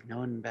should have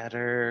known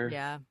better.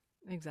 Yeah,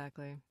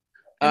 exactly.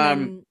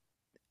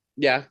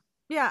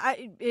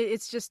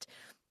 It's just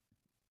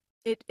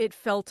it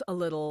felt a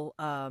little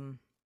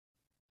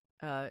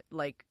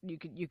like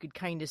you could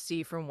kind of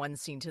see from one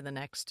scene to the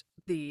next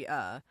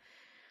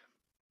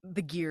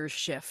the gears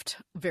shift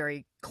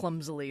very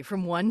clumsily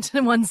from one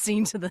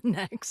scene to the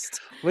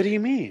next. What do you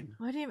mean?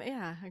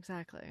 Yeah,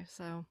 exactly.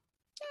 So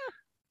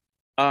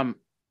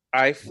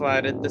I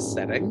flatted the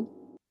setting.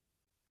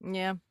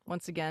 Yeah.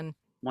 Once again,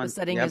 One, the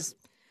setting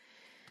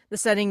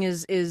yep.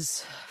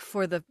 is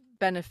for the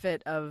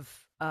benefit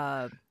of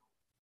Or-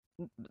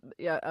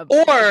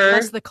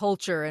 less the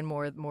culture and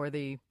more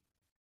the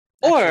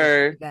actual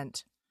Or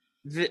event.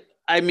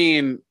 I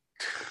mean,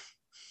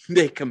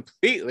 they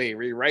completely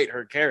rewrite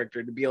her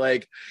character to be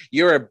like,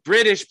 you're a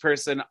British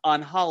person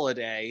on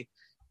holiday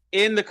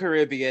in the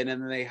Caribbean,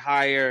 and then they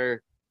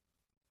hire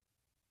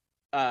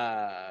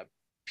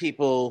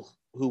people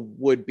who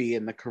would be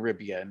in the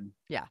Caribbean.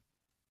 Yeah.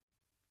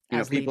 You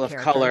know, As lead people of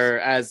characters. color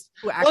as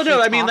Who well. actually No,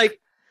 talk. I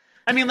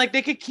mean, like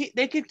they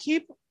could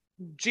keep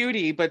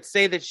Judy, but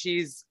say that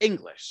she's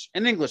English,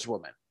 an English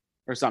woman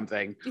or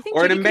something, Do you think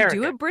or Judy an American.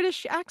 could do a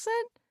British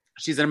accent?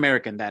 She's an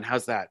American then.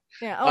 How's that?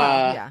 Yeah. Oh,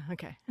 well, yeah.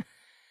 Okay.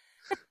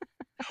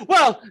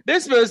 Well, they're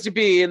supposed to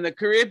be in the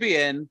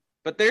Caribbean,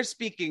 but they're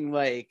speaking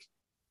like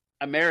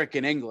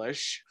American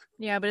English.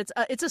 Yeah, but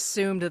it's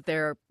assumed that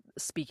they're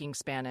speaking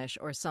Spanish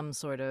or some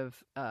sort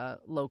of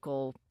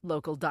local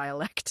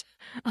dialect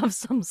of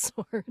some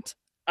sort.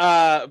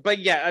 But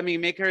yeah, I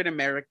mean, make her an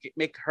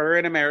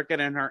American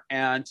and her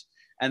aunt,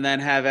 and then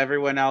have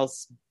everyone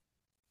else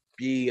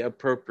be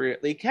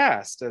appropriately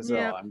cast. Is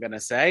all I'm gonna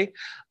say.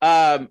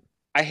 I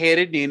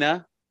hated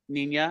Nina.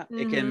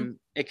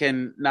 It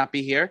can not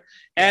be here,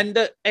 and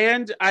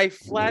I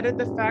flattered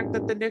the fact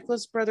that the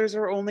Nicholas brothers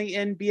are only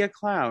in Be a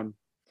Clown.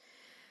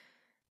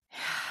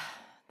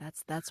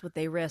 That's what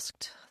they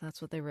risked.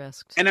 That's what they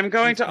risked. And I'm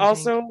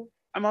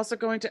also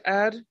going to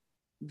add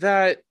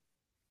that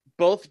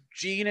both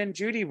Jean and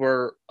Judy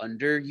were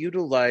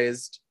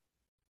underutilized,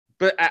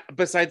 but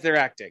besides their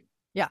acting,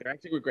 their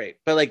acting were great,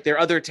 but like their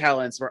other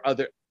talents were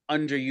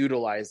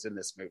underutilized in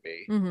this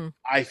movie. Mm-hmm.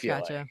 I feel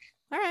like.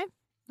 All right.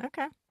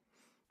 Okay.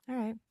 All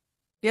right.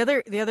 The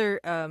other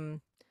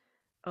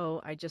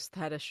I just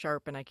had a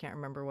sharp and I can't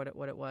remember what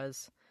it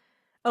was.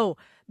 Oh,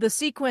 the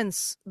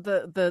sequence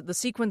the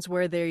sequence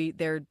where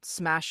they're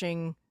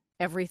smashing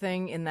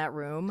everything in that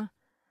room.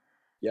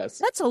 Yes.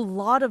 That's a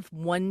lot of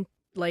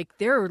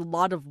there are a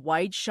lot of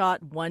wide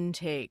shot one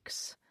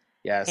takes.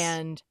 Yes.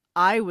 And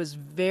I was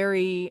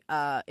very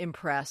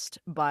impressed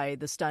by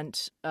the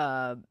stunt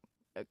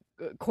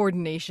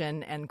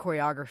coordination and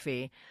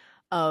choreography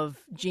of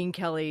Gene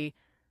Kelly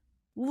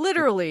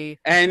literally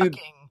and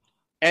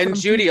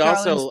Judy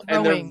also,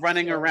 and they're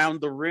running skills.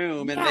 around the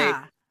room,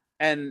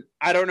 and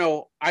I don't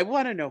know. I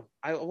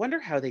wonder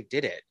how they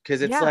did it,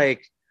 because it's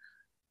like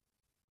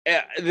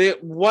the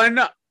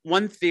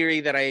one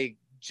theory that I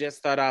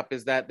just thought up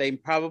is that they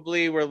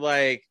probably were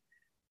like,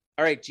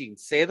 all right, Gene,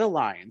 say the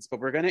lines, but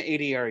we're gonna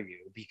ADR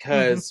you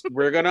because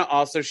we're gonna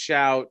also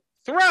shout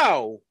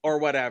throw or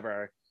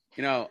whatever.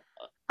 You know,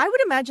 I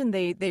would imagine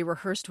they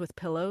rehearsed with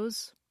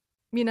pillows,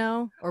 or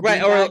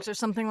beanbags or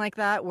something like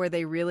that, where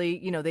they really,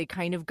 they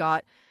kind of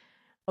got,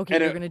 okay,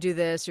 you're going to do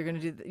this, you're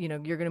going to do,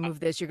 you're going to move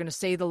this, you're going to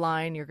say the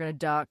line, you're going to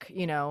duck,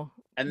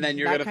 and then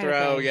you're going to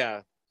throw,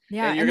 yeah,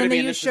 and then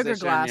they use sugar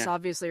glass,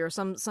 obviously, or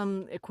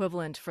some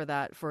equivalent for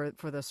that for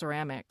the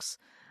ceramics,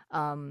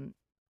 and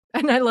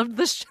I loved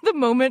the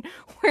moment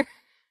where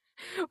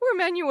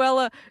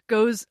Manuela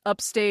goes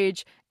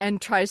upstage and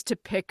tries to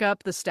pick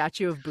up the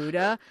statue of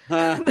Buddha.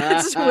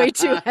 That's way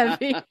too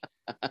heavy.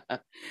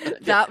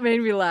 That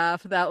made me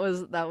laugh. That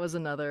was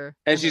another.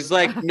 And she's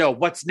like, "No,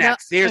 what's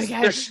next? There's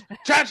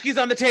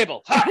tchotchkes on the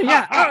table."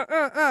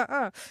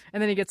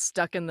 And then he gets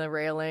stuck in the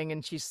railing,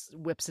 and she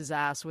whips his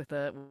ass with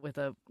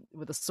a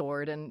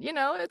sword, and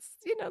it's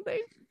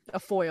a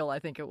foil, I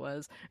think it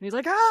was, and he's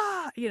like,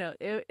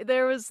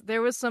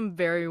 there was some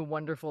very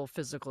wonderful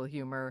physical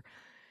humor.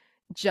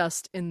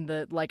 Just in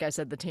the, like I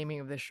said, the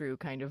Taming of the Shrew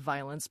kind of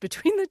violence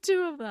between the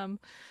two of them.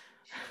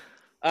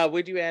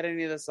 Would you add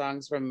any of the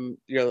songs from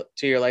your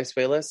Life's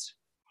playlist?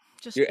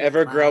 Just your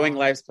ever growing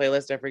Life's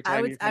playlist every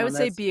time. I would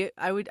say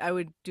I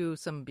would do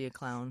some Be a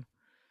Clown.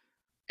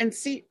 And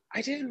see,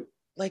 I didn't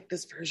like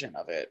this version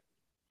of it.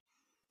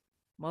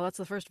 Well, that's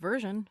the first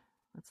version.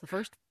 That's the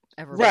first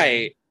ever.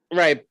 Right.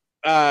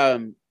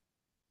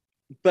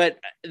 But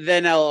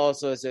then I'll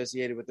also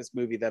associate it with this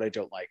movie that I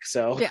don't like.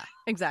 So yeah,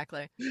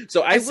 exactly.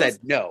 So I said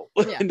no,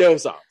 no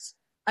songs.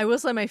 I will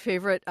say my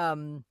favorite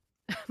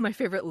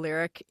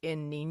lyric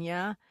in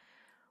Nina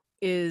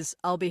is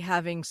 "I'll be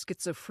having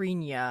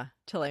schizophrenia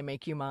till I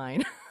make you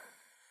mine."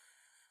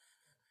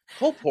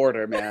 Cole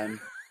Porter, man,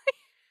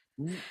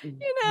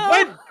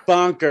 went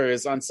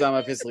bonkers on some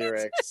of his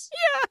lyrics.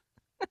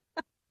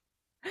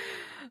 Yeah.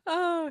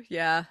 Oh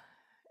yeah,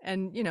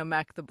 and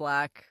Mac the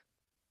Black.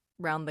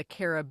 Around the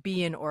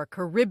Caribbean or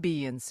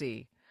Caribbean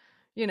Sea,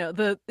 he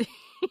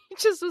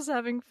just was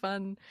having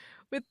fun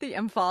with the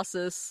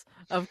emphasis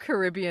of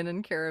Caribbean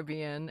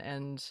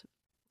and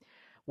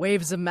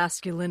waves of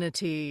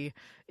masculinity.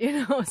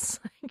 It's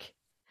like,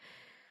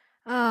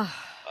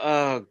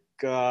 oh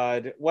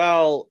God.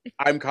 Well,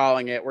 I'm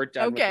calling it. We're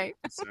done. Okay.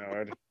 With the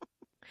episode.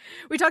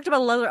 We talked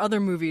about a lot of other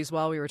movies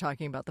while we were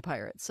talking about the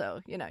pirates, so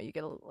you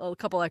get a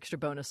couple extra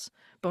bonus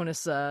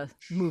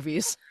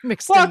movies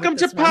mixed in. Welcome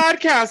to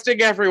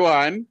podcasting,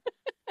 everyone.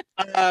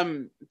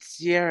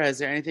 Sierra, is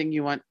there anything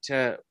you want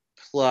to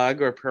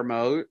plug or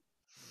promote?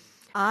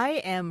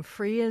 I am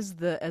free as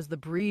the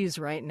breeze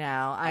right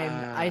now.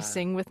 I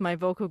sing with my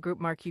vocal group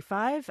Marquee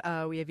 5.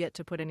 We have yet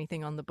to put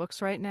anything on the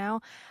books right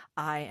now.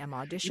 I am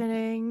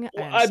auditioning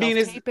and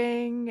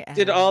self-taping.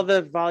 Did all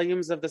the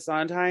volumes of the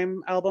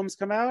Sondheim albums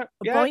come out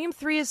yet? Volume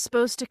 3 is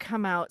supposed to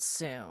come out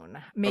soon.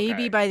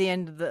 Maybe by the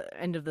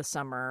end of the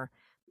summer.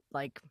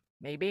 Like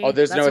maybe. Oh,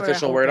 there's no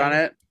official word on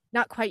it?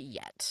 Not quite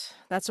yet.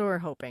 That's what we're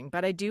hoping.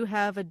 But I do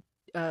have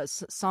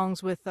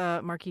songs with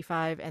Marquee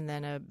 5 and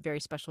then a very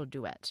special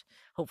duet.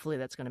 Hopefully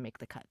that's going to make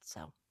the cut.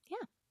 So,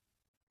 yeah.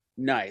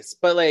 Nice.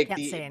 But like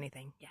can't say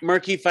anything. Yeah.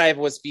 Marquee 5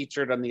 was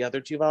featured on the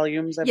other 2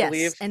 volumes, I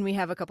believe. Yes, and we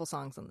have a couple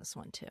songs on this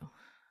one too.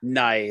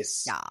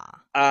 Nice.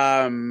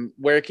 Yeah.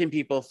 Where can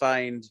people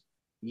find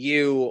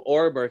you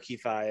or Marquee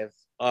 5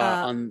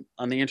 on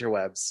the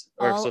interwebs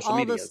or social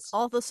medias?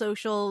 All the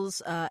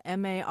socials,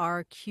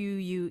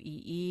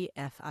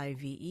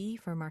 MarqueeFive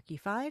for Marquee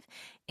 5,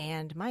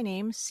 and my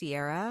name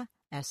Sierra,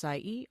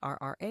 Sierra,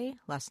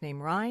 last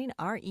name Ryan,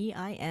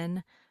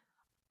 Rein.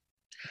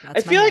 I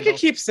feel like I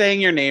keep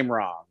saying your name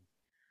wrong.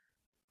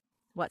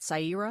 What,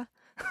 Sierra?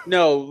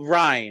 No,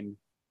 Ryan.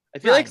 I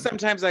feel like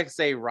sometimes I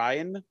say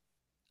Ryan,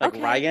 like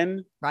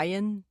okay.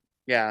 Ryan.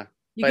 Yeah,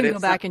 you can go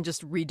back and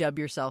just redub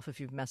yourself if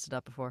you've messed it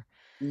up before.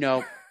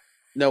 Nope.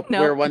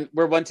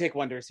 We're one take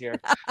wonders here.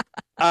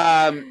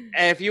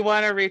 If you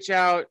want to reach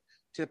out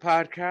to the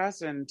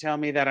podcast and tell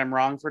me that I'm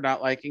wrong for not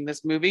liking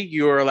this movie,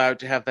 you are allowed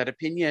to have that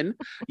opinion.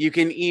 You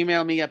can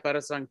email me at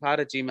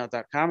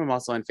buttersongpod@gmail.com. I'm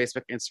also on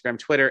Facebook, Instagram,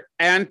 Twitter,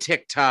 and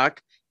TikTok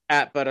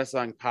at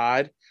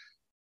buttersongpod.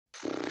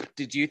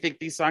 Did you think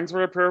these songs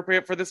were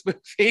appropriate for this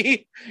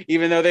movie,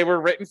 even though they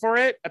were written for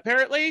it?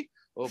 Apparently.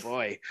 Oh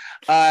boy.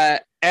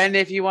 And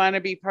if you want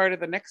to be part of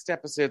the next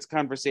episode's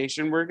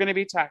conversation, we're going to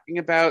be talking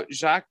about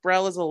Jacques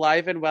Brel is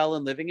alive and well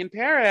and living in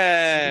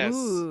Paris.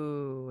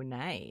 Ooh,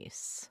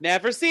 nice.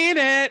 Never seen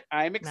it.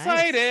 I'm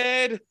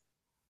excited. Nice.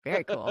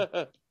 Very cool.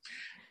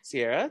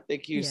 Sierra,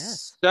 thank you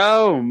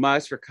so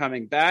much for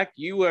coming back.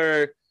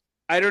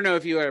 I don't know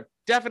if you are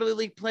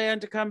definitely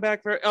planned to come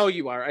back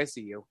you are. I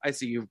see you. I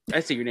see your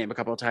name a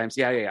couple of times.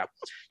 Yeah.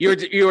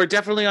 You are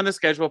definitely on the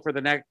schedule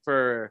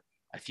for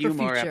a few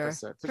more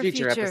episodes. For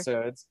future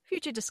episodes.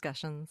 Future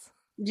discussions.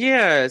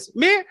 Yes.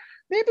 Maybe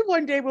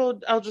one day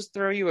I'll just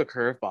throw you a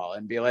curveball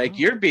and be like,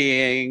 you're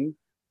being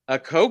a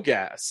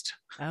co-guest.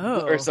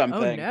 Or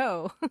something.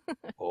 Oh, no.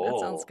 That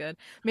sounds good.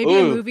 Maybe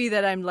a movie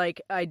that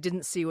I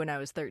didn't see when I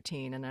was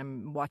 13 and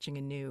I'm watching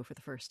anew for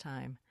the first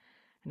time.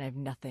 And I have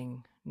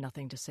nothing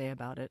to say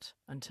about it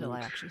until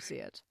I actually see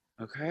it.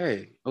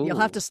 Okay. Ooh. You'll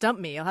have to stump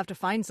me. You'll have to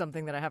find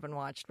something that I haven't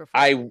watched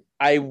before.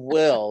 I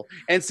will.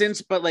 And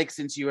since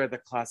you are the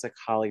classic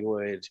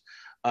Hollywood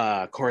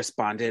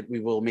correspondent,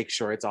 we will make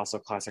sure it's also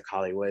classic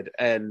Hollywood.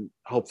 And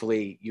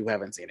hopefully you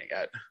haven't seen it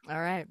yet. All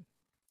right.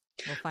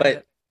 We'll find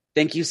it.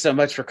 Thank you so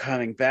much for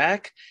coming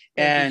back.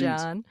 Thank you,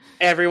 John.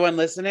 Everyone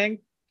listening,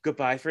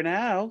 goodbye for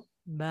now.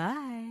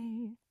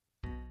 Bye.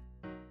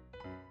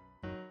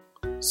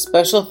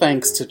 Special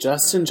thanks to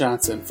Justin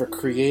Johnson for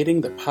creating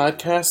the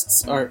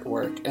podcast's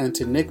artwork and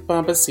to Nick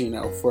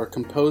Bombasino for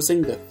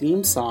composing the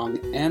theme song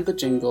and the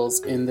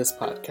jingles in this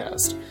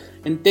podcast.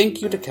 And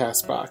thank you to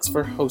CastBox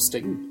for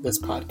hosting this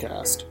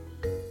podcast.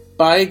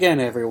 Bye again,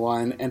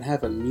 everyone, and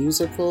have a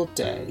musical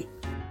day.